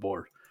are on the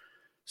board.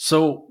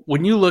 So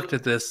when you looked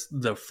at this,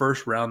 the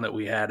first round that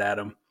we had,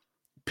 Adam,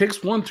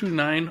 picks 1 through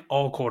 9,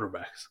 all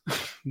quarterbacks.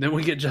 Then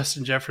we get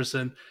Justin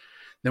Jefferson.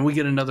 Then we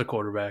get another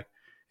quarterback.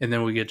 And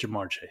then we get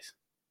Jamar Chase.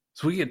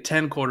 So we get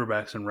 10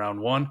 quarterbacks in round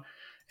 1.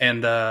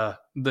 And the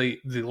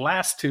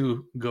last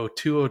 2 go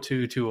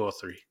 202,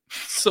 203.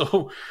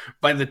 So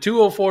by the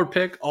 204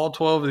 pick, all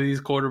 12 of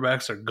these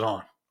quarterbacks are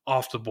gone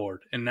off the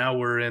board. And now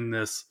we're in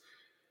this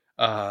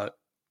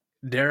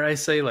dare I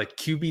say, like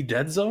QB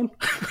dead zone?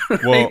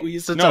 Right? Well, We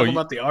used to talk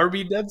about the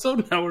RB dead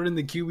zone. Now we're in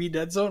the QB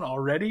dead zone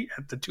already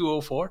at the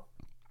 204.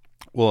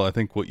 Well, I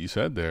think what you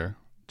said there,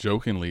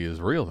 jokingly,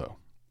 is real, though.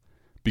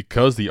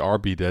 Because the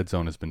RB dead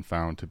zone has been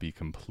found to be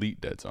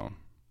complete dead zone,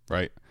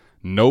 right?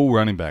 No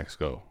running backs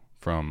go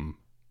from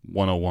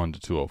 101 to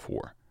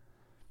 204.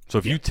 So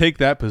if you take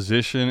that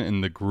position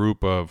in the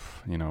group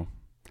of,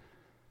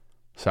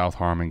 South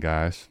Harmon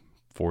guys,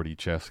 40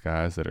 chess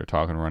guys that are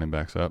talking running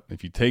backs up,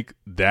 if you take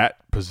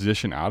that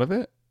position out of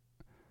it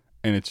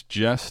and it's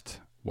just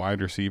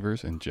wide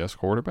receivers and just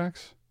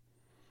quarterbacks,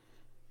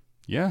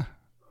 yeah.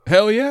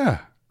 Hell yeah.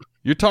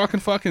 You're talking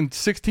fucking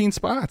 16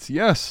 spots.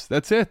 Yes,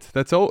 that's it.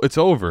 It's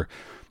over.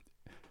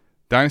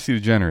 Dynasty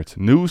Degenerates.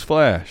 News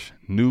flash.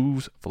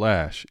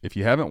 If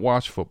you haven't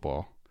watched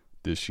football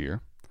this year,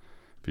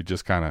 if you're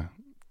just kind of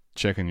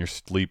checking your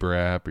sleeper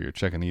app or you're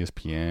checking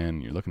ESPN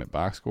and you're looking at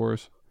box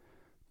scores,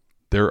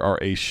 there are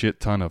a shit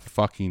ton of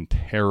fucking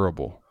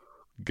terrible,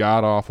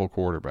 god-awful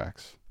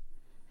quarterbacks.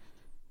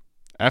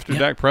 After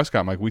Dak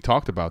Prescott, Mike, we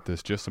talked about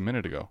this just a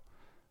minute ago.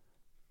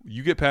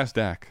 You get past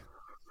Dak,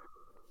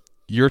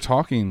 you're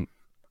talking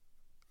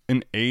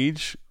an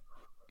age,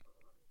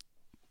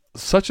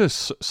 such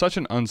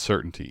an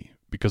uncertainty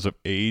because of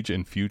age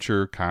and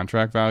future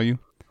contract value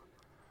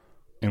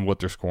and what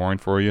they're scoring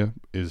for you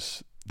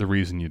is the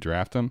reason you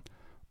draft them.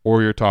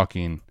 Or you're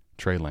talking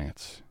Trey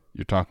Lance.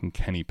 You're talking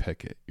Kenny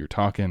Pickett. You're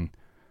talking,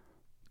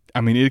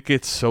 it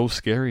gets so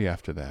scary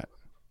after that.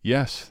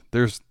 Yes,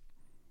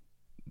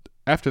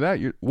 after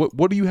that,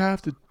 what do you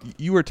have to,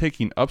 you are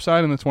taking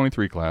upside in the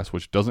 23 class,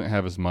 which doesn't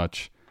have as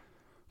much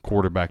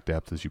quarterback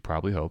depth as you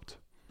probably hoped.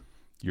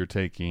 You're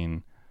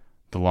taking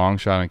the long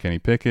shot on Kenny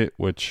Pickett,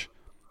 which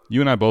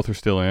you and I both are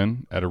still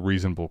in at a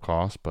reasonable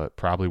cost, but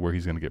probably where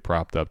he's going to get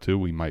propped up to,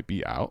 we might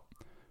be out.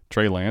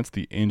 Trey Lance,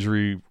 the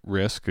injury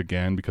risk,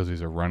 again, because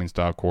he's a running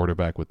style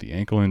quarterback with the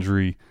ankle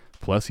injury,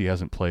 plus he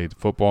hasn't played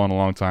football in a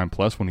long time,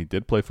 plus when he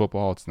did play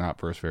football, it's not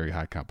versus very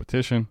high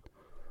competition.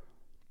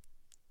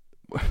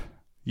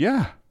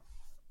 Yeah.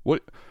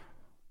 What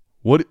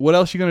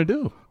else you going to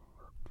do?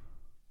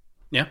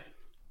 Yeah.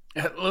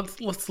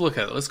 Let's look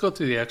at it. Let's go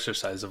through the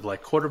exercise of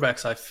like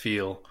quarterbacks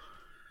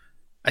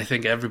I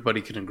think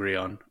everybody can agree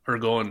on are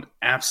going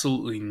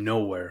absolutely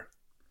nowhere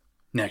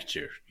next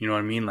year. You know what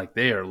I mean? Like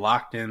they are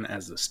locked in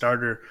as the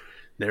starter.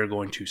 They're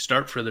going to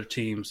start for their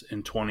teams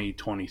in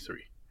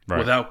 2023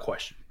 without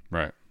question.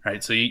 Right.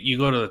 So you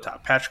go to the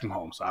top. Patrick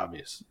Mahomes,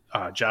 obvious.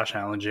 Josh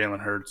Allen,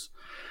 Jalen Hurts,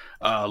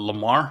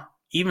 Lamar.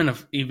 Even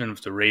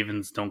if the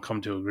Ravens don't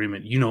come to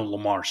agreement,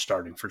 Lamar's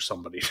starting for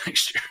somebody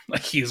next year.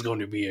 Like he is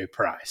going to be a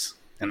prize.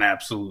 An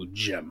absolute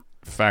gem.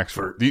 Facts.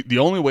 The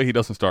only way he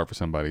doesn't start for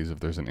somebody is if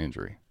there's an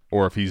injury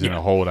or if he's in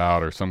a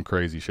holdout or some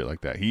crazy shit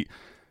like that.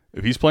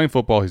 If he's playing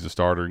football, he's a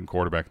starter and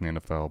quarterback in the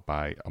NFL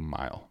by a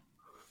mile.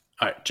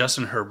 All right,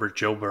 Justin Herbert,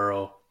 Joe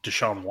Burrow,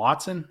 Deshaun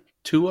Watson,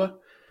 Tua,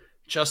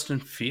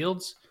 Justin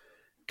Fields,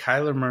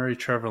 Kyler Murray,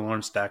 Trevor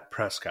Lawrence, Dak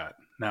Prescott.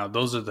 Now,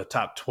 those are the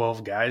top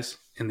 12 guys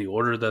in the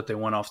order that they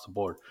went off the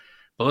board.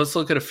 But let's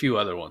look at a few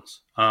other ones.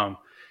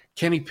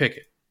 Kenny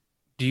Pickett,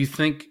 do you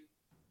think,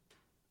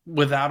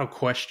 without a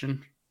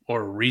question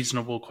or a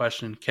reasonable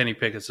question, Kenny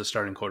Pickett's the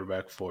starting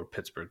quarterback for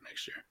Pittsburgh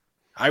next year?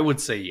 I would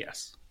say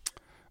yes.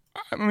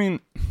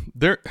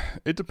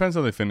 It depends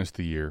how they finish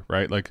the year,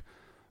 right? Like,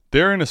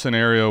 they're in a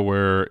scenario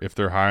where if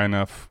they're high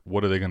enough,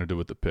 what are they going to do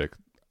with the pick?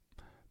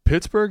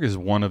 Pittsburgh is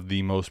one of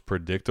the most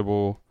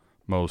predictable,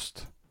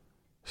 most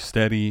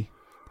steady,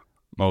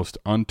 most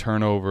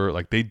unturnover.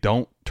 Like, they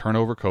don't turn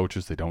over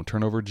coaches. They don't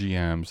turn over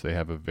GMs. They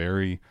have a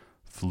very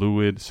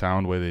fluid,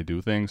 sound way they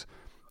do things.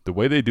 The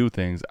way they do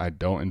things, I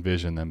don't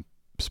envision them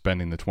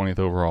spending the 20th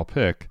overall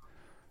pick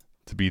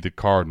to be the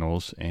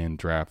Cardinals and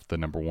draft the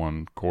number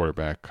one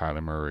quarterback,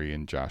 Kyler Murray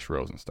and Josh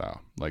Rosen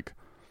style. Like,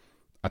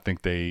 I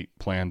think they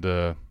plan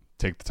to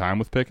take the time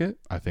with Pickett.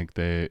 I think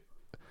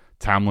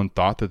Tomlin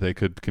thought that they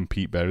could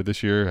compete better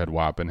this year, had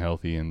Watt been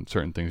healthy and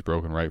certain things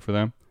broken right for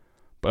them.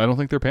 But I don't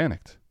think they're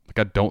panicked. Like,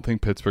 I don't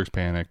think Pittsburgh's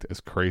panicked, as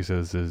crazy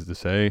as it is to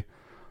say.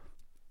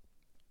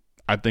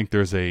 I think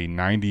there's a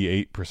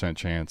 98%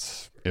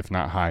 chance, if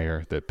not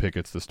higher, that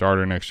Pickett's the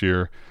starter next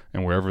year,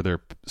 and wherever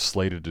they're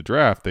slated to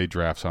draft, they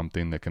draft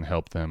something that can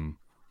help them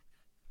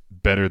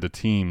better the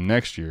team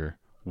next year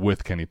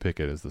with Kenny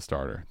Pickett as the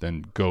starter,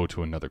 then go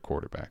to another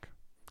quarterback.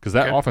 Because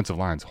that offensive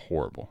line's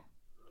horrible.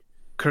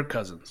 Kirk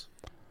Cousins.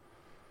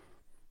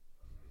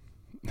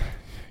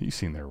 You've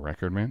seen their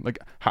record, man. Like,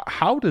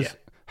 how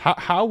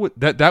would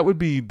that would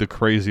be the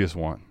craziest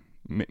one,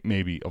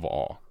 maybe of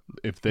all,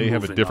 if they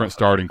have a different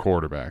starting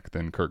quarterback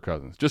than Kirk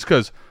Cousins. Just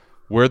because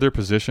where they're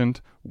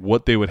positioned,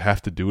 what they would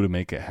have to do to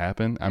make it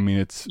happen.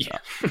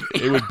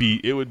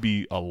 It would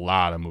be a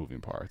lot of moving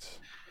parts.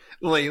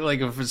 Like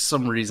if for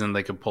some reason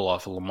they could pull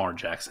off a Lamar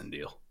Jackson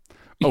deal.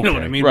 You know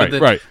what I mean?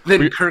 Right.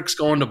 Then Kirk's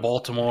going to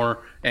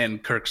Baltimore,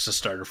 and Kirk's the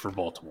starter for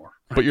Baltimore.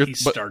 But he's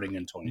starting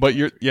in 2020. But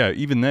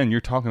even then, you're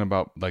talking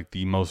about like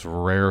the most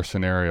rare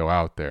scenario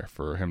out there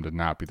for him to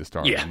not be the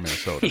starter in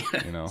Minnesota.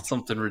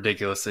 Something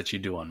ridiculous that you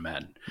do on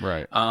Madden.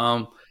 Right.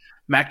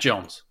 Mac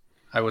Jones.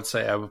 I would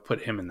say I would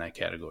put him in that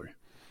category.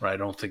 Where I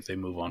don't think they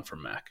move on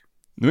from Mac.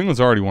 New England's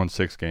already won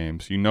 6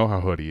 games. You know how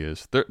Hoodie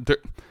is.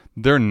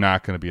 They're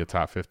not going to be a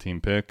top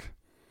 15 pick.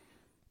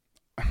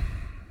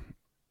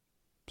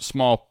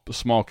 Small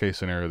case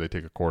scenario, they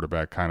take a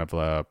quarterback, kind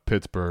of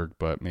Pittsburgh,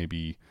 but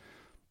maybe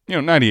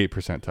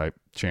 98% type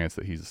chance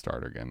that he's a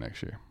starter again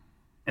next year.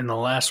 And the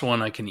last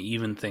one I can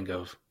even think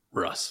of,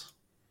 Russ.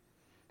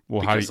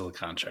 Well, because of the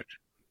contract.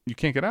 You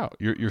can't get out.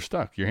 You're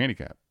stuck. You're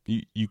handicapped.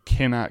 You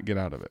cannot get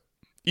out of it.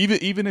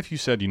 Even if you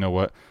said, you know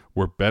what,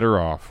 we're better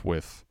off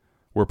with,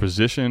 we're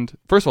positioned.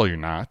 First of all, you're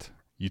not.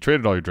 You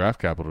traded all your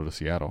draft capital to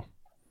Seattle.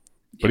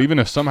 But even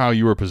if somehow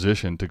you were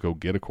positioned to go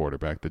get a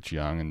quarterback that's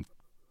young and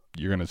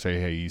you're going to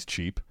say, hey, he's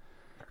cheap,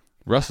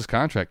 Russ's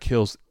contract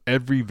kills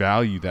every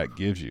value that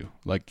gives you.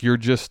 Like, you're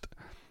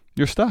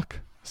stuck.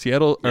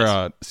 Seattle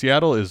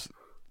is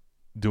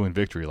doing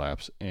victory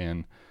laps,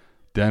 and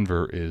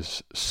Denver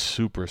is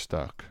super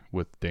stuck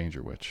with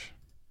Danger Witch.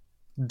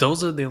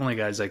 Those are the only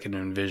guys I can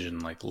envision,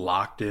 like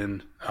locked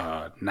in,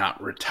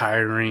 not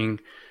retiring,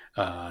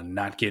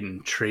 not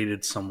getting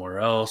traded somewhere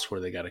else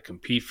where they got to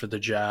compete for the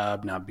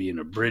job, not being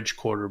a bridge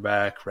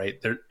quarterback,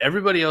 right?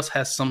 Everybody else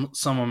has some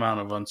amount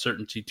of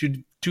uncertainty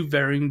to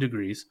varying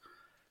degrees,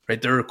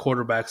 right? There are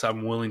quarterbacks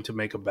I'm willing to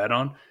make a bet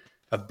on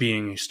of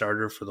being a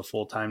starter for the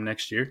full time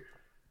next year.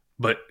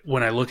 But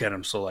when I look at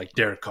them, so like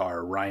Derek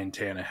Carr, Ryan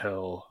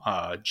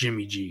Tannehill,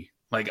 Jimmy G,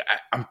 like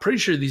I'm pretty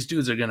sure these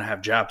dudes are going to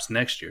have jobs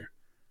next year,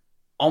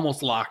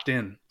 almost locked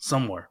in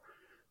somewhere.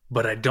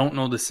 But I don't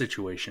know the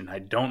situation. I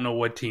don't know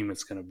what team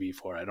it's going to be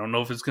for. I don't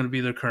know if it's going to be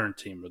their current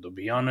team or they'll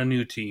be on a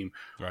new team,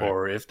 right,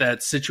 or if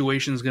that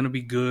situation is going to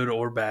be good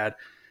or bad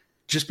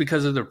just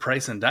because of their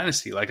price and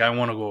dynasty. Like, I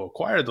want to go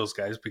acquire those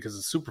guys because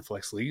it's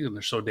Superflex League and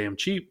they're so damn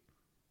cheap.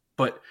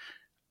 But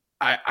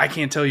I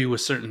can't tell you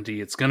with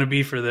certainty it's going to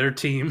be for their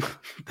team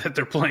that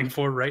they're playing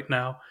for right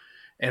now,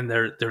 and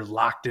they're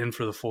locked in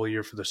for the full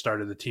year for the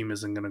start of the team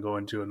isn't going to go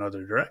into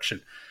another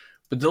direction.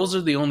 But those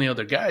are the only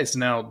other guys.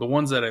 Now, the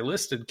ones that I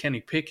listed, Kenny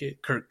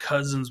Pickett, Kirk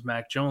Cousins,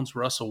 Mac Jones,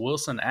 Russell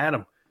Wilson,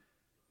 Adam,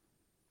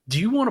 do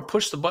you want to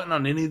push the button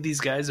on any of these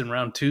guys in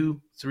round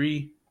 2,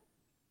 3,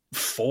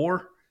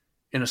 4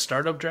 in a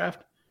startup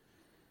draft?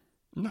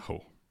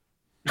 No.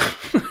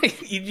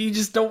 You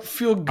just don't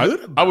feel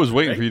good about it. I was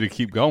waiting for you to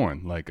keep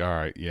going. Like, all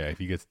right, yeah, if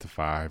he gets to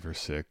 5 or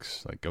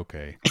 6, like,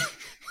 okay.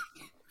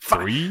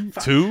 3,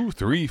 2,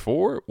 3,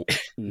 4?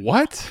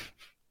 What?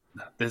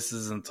 This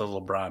isn't the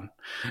LeBron.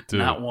 Dude.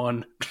 Not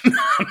 1.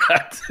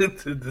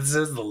 This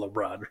is the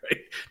LeBron,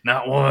 right?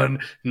 Not 1,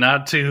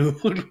 not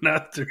 2,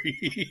 not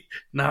 3,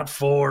 not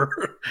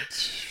 4.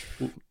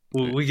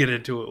 We get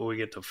into it when we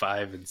get to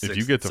 5 and 6. If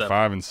you get to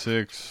 5 and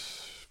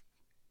 6,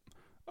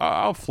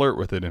 I'll flirt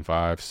with it in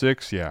 5.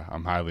 6, yeah,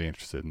 I'm highly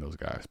interested in those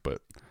guys.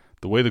 But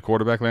the way the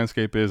quarterback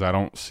landscape is, I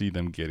don't see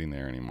them getting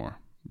there anymore,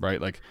 right?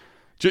 Like,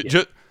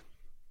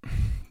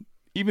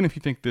 even if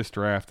you think this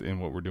draft and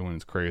what we're doing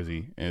is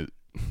crazy,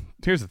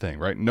 here's the thing,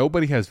 right?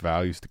 Nobody has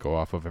values to go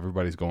off of.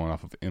 Everybody's going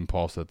off of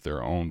impulse at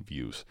their own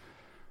views.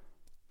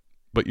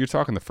 But you're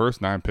talking the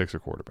first 9 picks are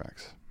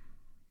quarterbacks,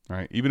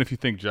 right? Even if you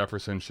think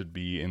Jefferson should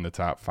be in the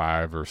top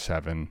 5 or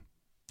 7,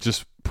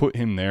 just put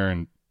him there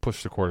and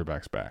push the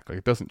quarterbacks back. Like,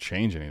 it doesn't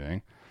change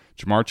anything.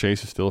 Jamar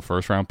Chase is still a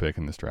first-round pick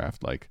in this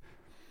draft. Like,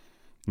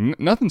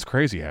 nothing's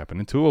crazy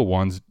happening.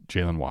 201's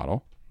Jalen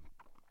Waddle.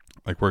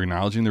 Like, we're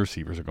acknowledging the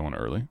receivers are going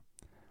early.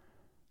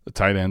 The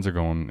tight ends are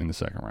going in the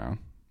second round.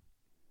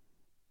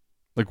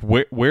 Like,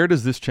 where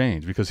does this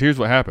change? Because here's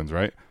what happens,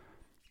 right?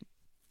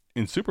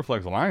 In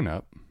Superflex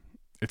lineup,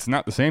 it's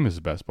not the same as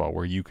the best ball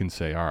where you can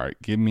say, all right,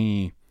 give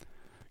me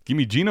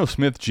Geno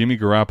Smith, Jimmy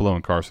Garoppolo,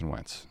 and Carson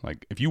Wentz.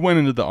 Like, if you went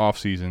into the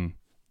offseason,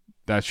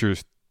 that's your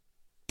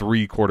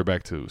 3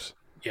 quarterback twos.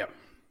 Yeah.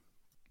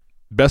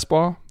 Best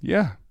ball,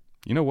 yeah.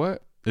 You know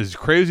what? As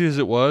crazy as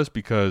it was,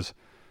 because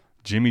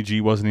Jimmy G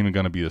wasn't even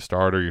going to be the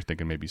starter, you're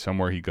thinking maybe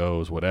somewhere he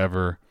goes,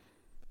 whatever.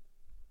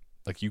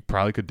 Like, you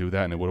probably could do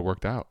that and it would have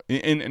worked out.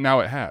 And now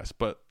it has.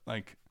 But,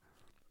 like,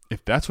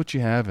 if that's what you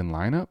have in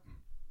lineup,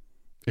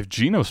 if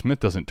Geno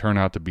Smith doesn't turn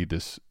out to be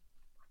this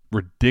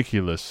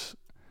ridiculous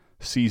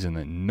season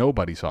that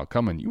nobody saw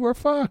coming, you are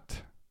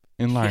fucked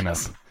in lineup.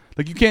 Yes.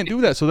 Like, you can't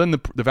do that. So then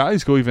the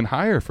values go even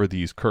higher for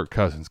these Kirk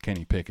Cousins,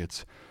 Kenny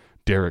Pickett's,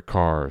 Derek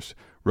Carr's,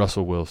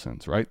 Russell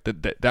Wilson's, right?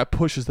 That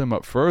pushes them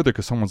up further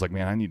because someone's like,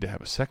 man, I need to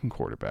have a second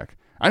quarterback.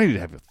 I need to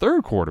have a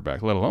third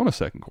quarterback, let alone a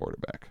second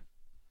quarterback.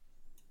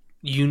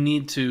 You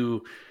need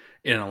to,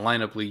 in a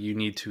lineup league, you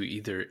need to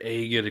either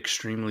A, get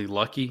extremely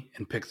lucky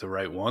and pick the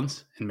right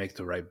ones and make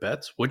the right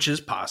bets, which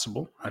is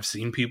possible. I've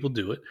seen people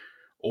do it.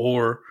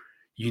 Or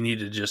you need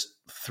to just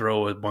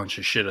throw a bunch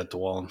of shit at the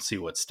wall and see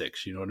what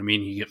sticks. You know what I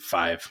mean? You get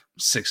 5,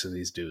 6 of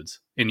these dudes,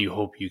 and you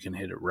hope you can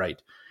hit it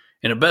right.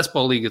 In a best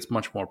ball league, it's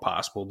much more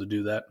possible to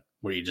do that,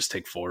 where you just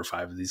take 4 or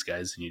 5 of these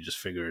guys and you just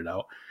figure it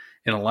out.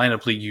 In a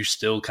lineup league, you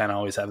still kind of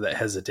always have that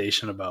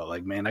hesitation about,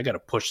 like, man, I got to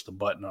push the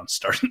button on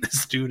starting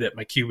this dude at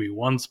my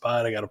QB1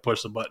 spot. I got to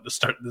push the button to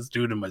start this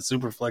dude in my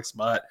Superflex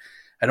spot.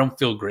 I don't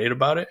feel great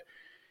about it.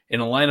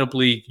 In a lineup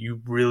league,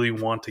 you really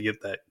want to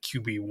get that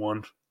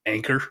QB1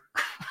 anchor,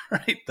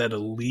 right? That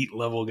elite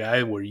level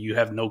guy where you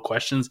have no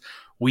questions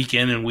week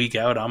in and week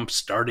out. I'm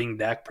starting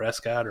Dak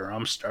Prescott or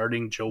I'm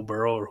starting Joe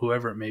Burrow or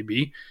whoever it may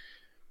be.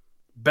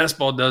 Best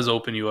ball does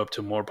open you up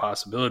to more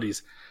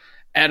possibilities.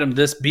 Adam,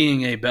 this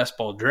being a best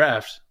ball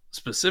draft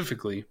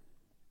specifically,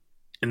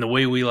 in the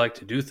way we like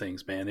to do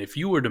things, man, if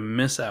you were to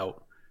miss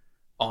out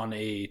on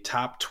a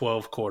top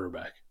 12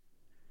 quarterback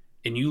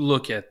and you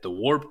look at the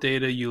WARP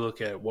data, you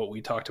look at what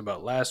we talked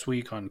about last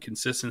week on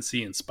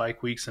consistency and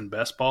spike weeks in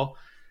best ball,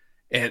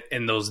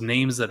 and those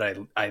names that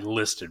I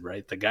listed,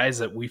 right? The guys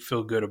that we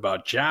feel good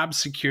about job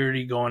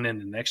security going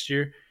into next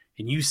year,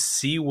 and you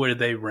see where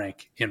they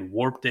rank in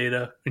WARP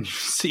data and you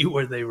see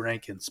where they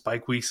rank in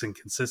spike weeks and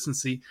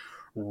consistency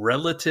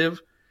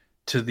relative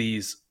to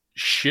these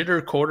shitter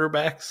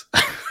quarterbacks,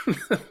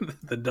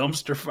 the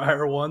dumpster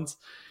fire ones.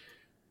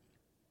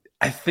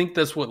 I think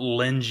that's what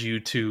lends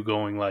you to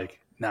going like,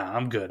 nah,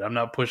 I'm good. I'm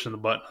not pushing the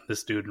button on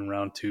this dude in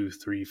round 2,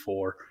 3,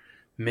 4,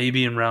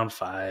 maybe in round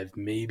 5,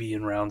 maybe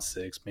in round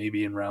 6,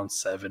 maybe in round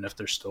 7 if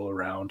they're still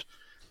around.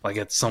 Like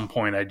at some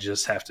point, I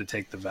just have to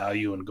take the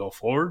value and go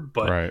forward.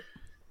 But right.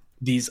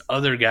 These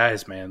other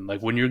guys, man,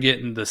 like when you're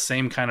getting the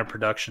same kind of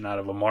production out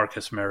of a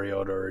Marcus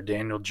Mariota or a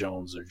Daniel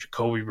Jones or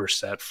Jacoby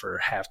Brissett for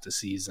half the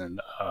season,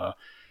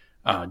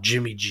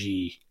 Jimmy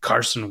G,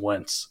 Carson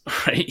Wentz,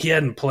 right? He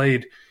hadn't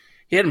played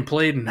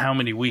in how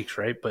many weeks,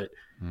 right? But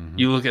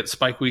you look at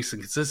spike weeks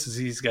and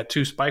consistency, he's got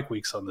 2 spike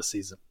weeks on the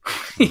season.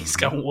 He's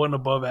got 1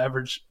 above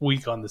average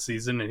week on the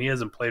season, and he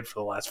hasn't played for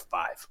the last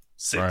 5,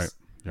 6.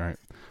 Right.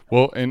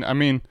 Well, and I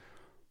mean,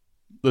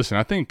 listen,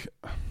 I think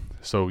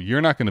so. You're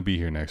not going to be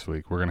here next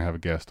week. We're going to have a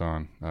guest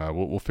on.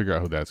 We'll figure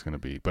out who that's going to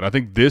be. But I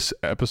think this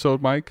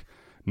episode, Mike,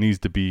 needs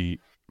to be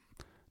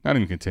not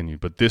even continued,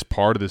 but this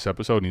part of this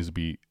episode needs to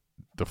be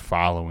the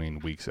following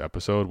week's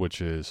episode, which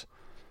is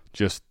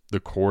just the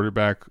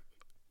quarterback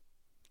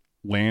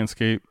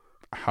landscape,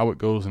 how it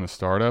goes in a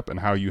startup, and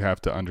how you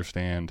have to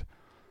understand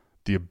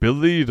the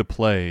ability to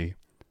play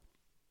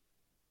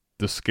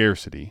the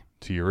scarcity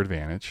to your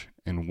advantage,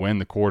 and when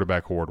the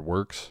quarterback horde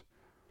works,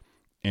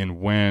 and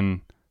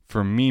when,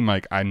 for me,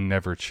 Mike, I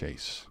never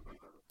chase.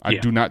 I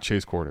do not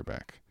chase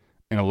quarterback.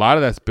 And a lot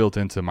of that's built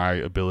into my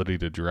ability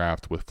to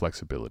draft with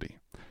flexibility,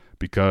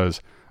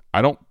 because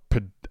I don't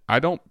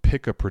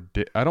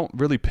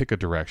really pick a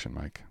direction,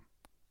 Mike.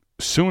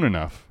 Soon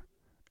enough,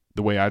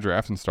 the way I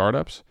draft in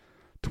startups,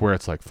 to where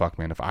it's like, fuck,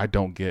 man, if I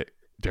don't get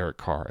Derek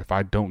Carr, if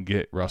I don't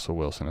get Russell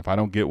Wilson, if I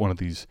don't get one of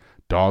these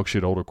dog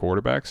shit older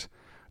quarterbacks,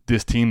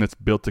 this team that's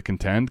built to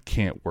contend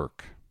can't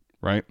work,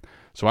 right?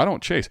 So I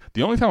don't chase.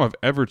 The only time I've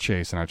ever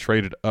chased and I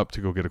traded up to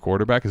go get a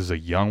quarterback is a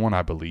young one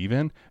I believe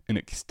in, and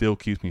it still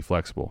keeps me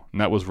flexible. And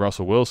that was Tua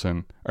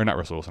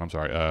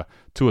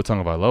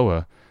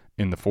Tagovailoa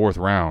in the 4th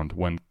round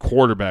when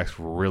quarterbacks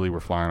really were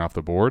flying off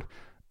the board,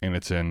 and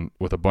it's in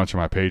with a bunch of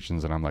my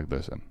patrons, and I'm like,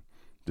 listen,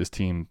 this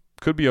team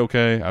could be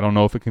okay. I don't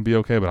know if it can be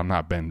okay, but I'm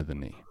not bending the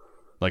knee.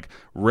 Like,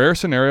 rare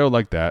scenario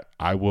like that,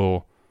 I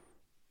will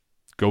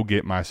go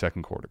get my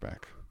second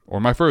quarterback or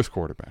my first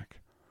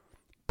quarterback.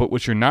 But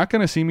what you're not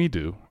going to see me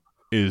do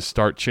is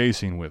start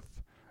chasing with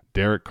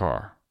Derek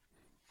Carr,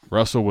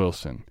 Russell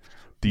Wilson,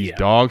 these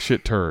dog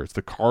shit turds,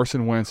 the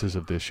Carson Wentzes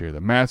of this year,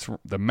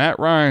 the Matt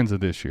Ryans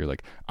of this year.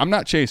 Like, I'm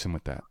not chasing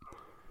with that.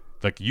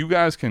 Like, you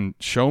guys can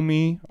show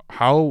me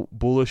how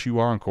bullish you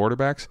are on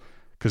quarterbacks,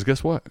 because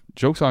guess what?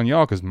 Joke's on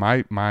y'all, because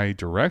my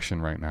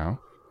direction right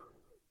now,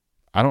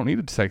 I don't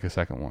need to take a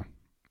second one.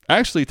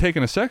 Actually,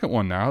 taking a second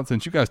one now,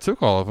 since you guys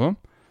took all of them,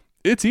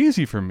 it's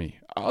easy for me.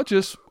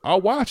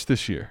 I'll watch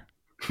this year.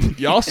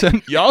 Y'all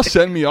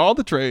send me all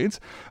the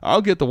trades.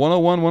 I'll get the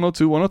 101,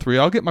 102, 103.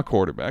 I'll get my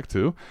quarterback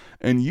too.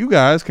 And you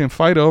guys can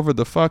fight over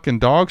the fucking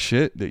dog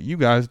shit that you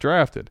guys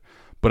drafted.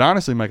 But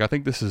honestly, Mike, I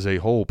think this is a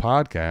whole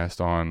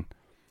podcast on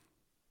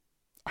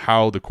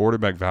how the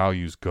quarterback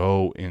values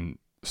go in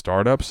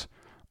startups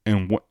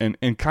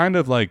and kind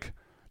of like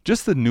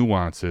just the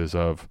nuances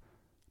of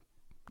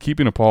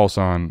keeping a pulse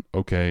on,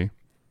 okay,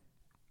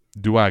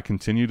 do I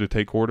continue to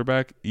take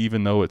quarterback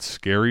even though it's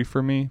scary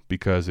for me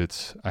because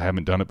I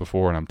haven't done it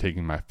before and I'm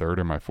taking my 3rd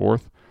or my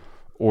 4th?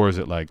 Or is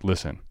it like,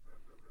 listen,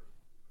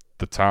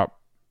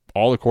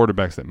 all the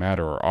quarterbacks that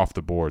matter are off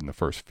the board in the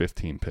first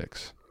 15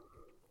 picks.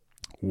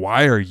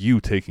 Why are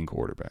you taking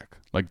quarterback?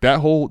 Like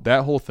that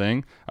whole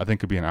thing, I think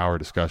could be an hour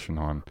discussion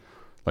on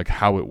like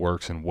how it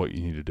works and what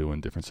you need to do in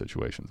different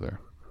situations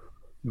there.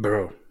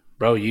 Bro,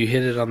 you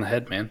hit it on the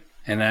head, man.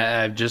 And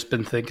I've just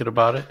been thinking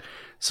about it.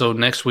 So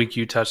next week,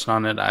 you touched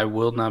on it. I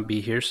will not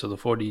be here. So the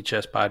 4D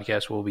Chess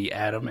podcast will be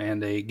Adam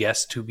and a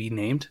guest to be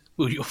named,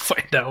 who you'll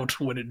find out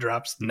when it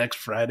drops next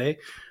Friday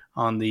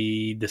on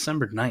the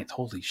December 9th.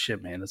 Holy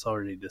shit, man. It's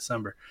already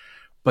December.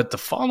 But the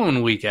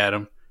following week,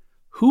 Adam,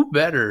 who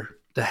better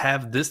to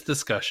have this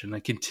discussion, a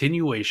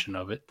continuation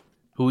of it,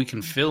 who we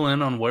can fill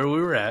in on where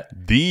we were at,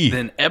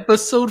 than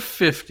episode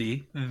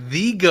 50,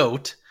 the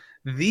GOAT,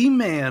 the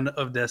man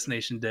of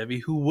Destination Debbie,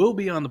 who will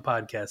be on the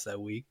podcast that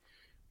week,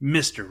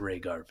 Mr. Ray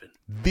Garvin.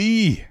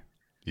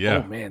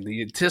 Yeah. Oh man,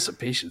 the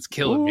anticipation's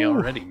killing me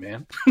already,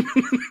 man.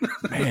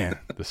 Man,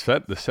 the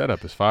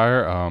setup is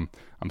fire.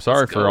 I'm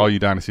sorry for all you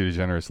Dynasty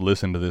degenerates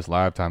listen to this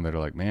live time that are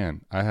like,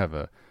 man, I have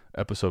a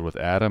episode with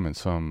Adam and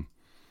some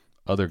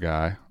other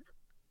guy.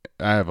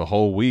 I have a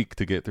whole week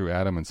to get through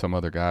Adam and some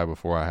other guy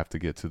before I have to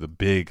get to the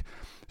big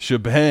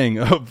shebang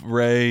of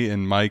Ray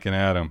and Mike and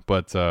Adam.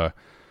 But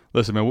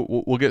listen, man,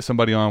 we'll get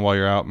somebody on while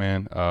you're out,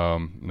 man.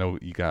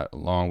 You got a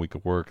long week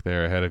of work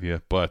there ahead of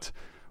you, but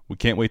we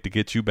can't wait to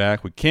get you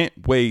back. We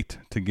can't wait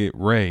to get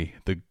Ray,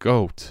 the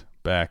GOAT,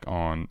 back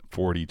on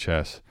 4D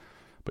Chess.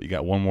 But you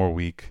got one more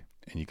week,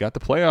 and you got the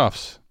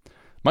playoffs.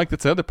 Mike,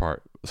 that's the other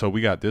part. So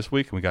we got this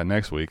week and we got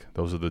next week.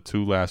 Those are the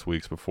 2 last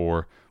weeks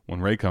before when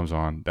Ray comes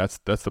on. That's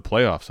the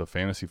playoffs of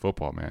fantasy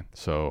football, man.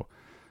 So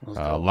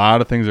a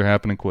lot of things are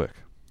happening quick.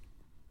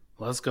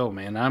 Let's go,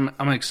 man.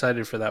 I'm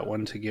excited for that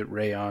one to get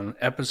Ray on.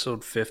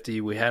 Episode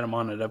 50, we had him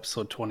on at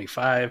episode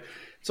 25.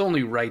 It's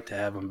only right to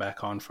have him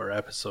back on for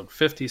episode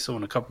 50, so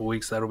in a couple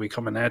weeks that'll be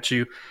coming at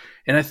you.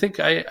 And I think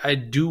I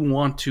do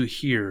want to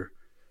hear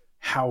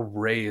how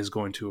Ray is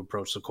going to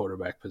approach the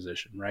quarterback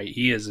position, right?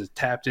 He is as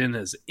tapped in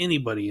as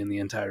anybody in the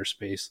entire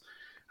space.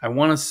 I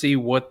want to see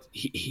what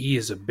he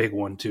is a big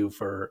one too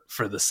for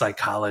the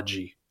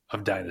psychology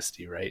of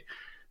Dynasty, right?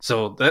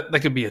 So that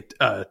could be a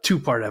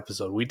 2-part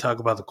episode. We talk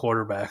about the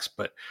quarterbacks,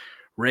 but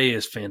Ray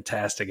is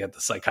fantastic at the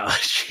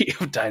psychology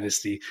of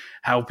Dynasty,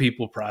 how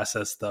people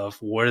process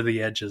stuff, where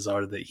the edges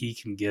are that he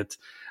can get.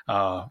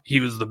 He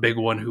was the big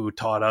one who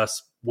taught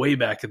us way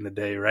back in the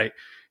day, right?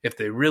 If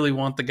they really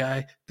want the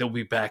guy, they'll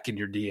be back in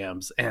your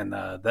DMs, and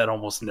that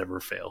almost never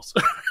fails.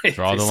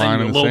 Draw the line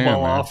in the sand, man.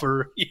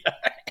 Offer. Yeah.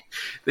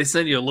 They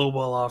send you a low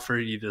ball offer,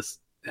 you just,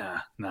 nah,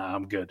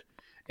 I'm good.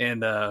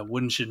 And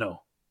wouldn't you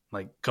know,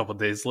 like a couple of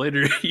days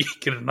later, you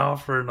get an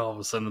offer, and all of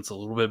a sudden it's a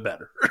little bit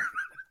better.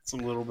 It's a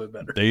little bit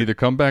better. They either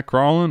come back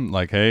crawling,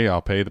 like, hey,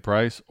 I'll pay the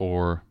price,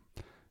 or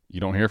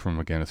you don't hear from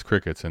them again. It's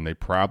crickets, and they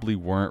probably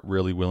weren't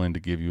really willing to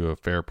give you a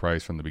fair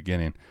price from the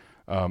beginning.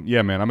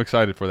 Yeah, man, I'm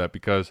excited for that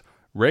because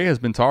Ray has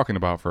been talking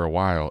about for a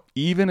while,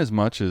 even as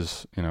much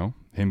as,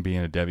 him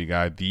being a Devy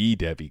guy, the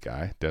Devy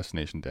guy,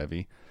 Destination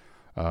Devy,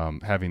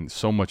 having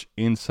so much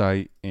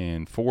insight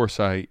and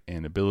foresight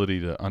and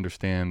ability to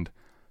understand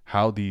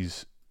how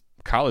these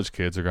college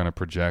kids are going to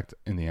project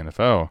in the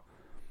NFL.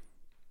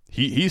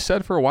 He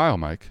said for a while,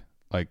 Mike,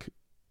 like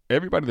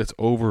everybody that's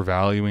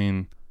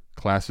overvaluing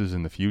classes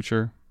in the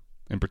future,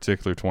 in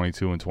particular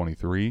 22 and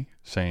 23,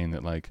 saying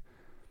that like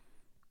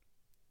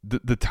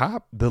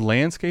the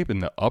landscape in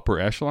the upper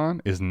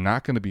echelon is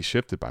not going to be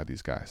shifted by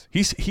these guys.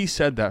 He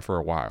said that for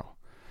a while.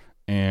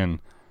 And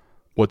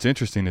what's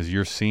interesting is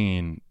you're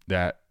seeing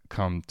that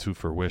come to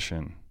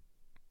fruition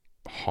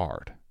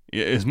hard.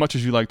 As much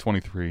as you like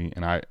 23,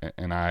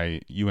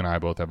 you and I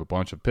both have a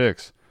bunch of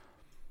picks.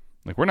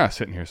 Like we're not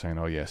sitting here saying,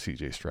 "Oh yeah,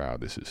 CJ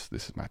Stroud, this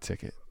is my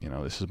ticket.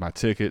 This is my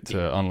ticket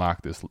to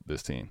unlock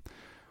this team."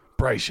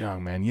 Bryce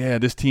Young, man, yeah,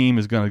 this team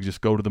is gonna just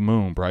go to the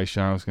moon. Bryce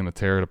Young is gonna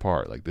tear it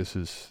apart. Like this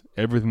is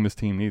everything this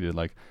team needed.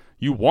 Like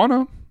you want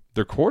them,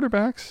 they're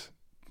quarterbacks.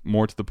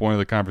 More to the point of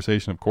the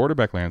conversation of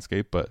quarterback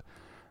landscape, but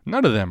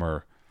none of them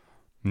are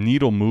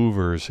needle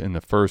movers in the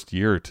first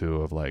year or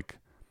two of like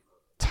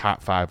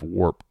top 5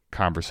 warp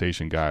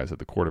conversation guys at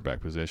the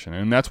quarterback position.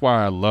 And that's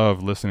why I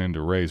love listening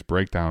to Ray's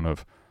breakdown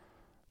of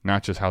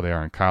not just how they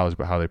are in college,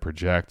 but how they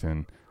project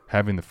and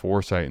having the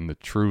foresight and the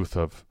truth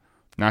of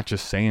not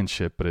just saying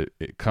shit, but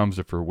it comes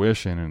to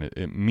fruition and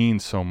it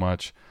means so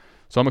much.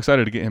 So I'm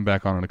excited to get him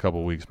back on in a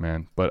couple of weeks,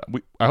 man. But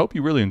I hope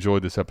you really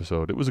enjoyed this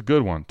episode. It was a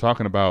good one,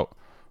 talking about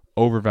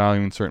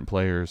overvaluing certain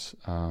players,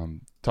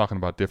 talking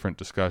about different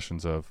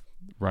discussions of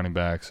running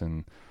backs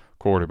and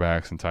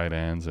quarterbacks and tight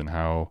ends and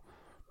how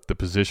the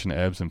position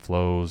ebbs and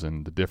flows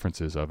and the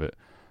differences of it.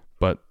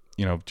 But,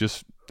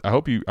 I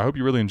hope you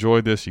really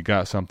enjoyed this. You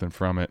got something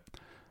from it.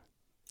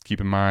 Keep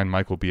in mind,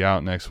 Mike will be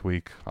out next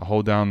week. I'll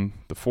hold down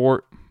the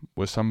fort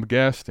with some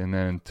guest, and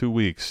then in 2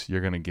 weeks,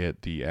 you're going to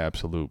get the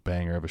absolute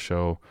banger of a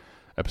show,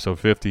 episode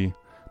 50.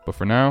 But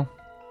for now,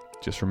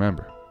 just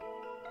remember,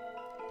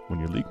 when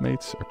your league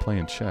mates are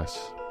playing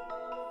chess,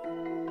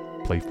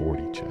 play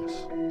 4D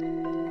chess.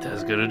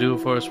 That's going to do it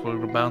for us. We're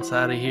going to bounce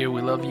out of here.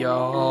 We love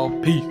y'all.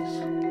 Peace.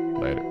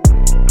 Later.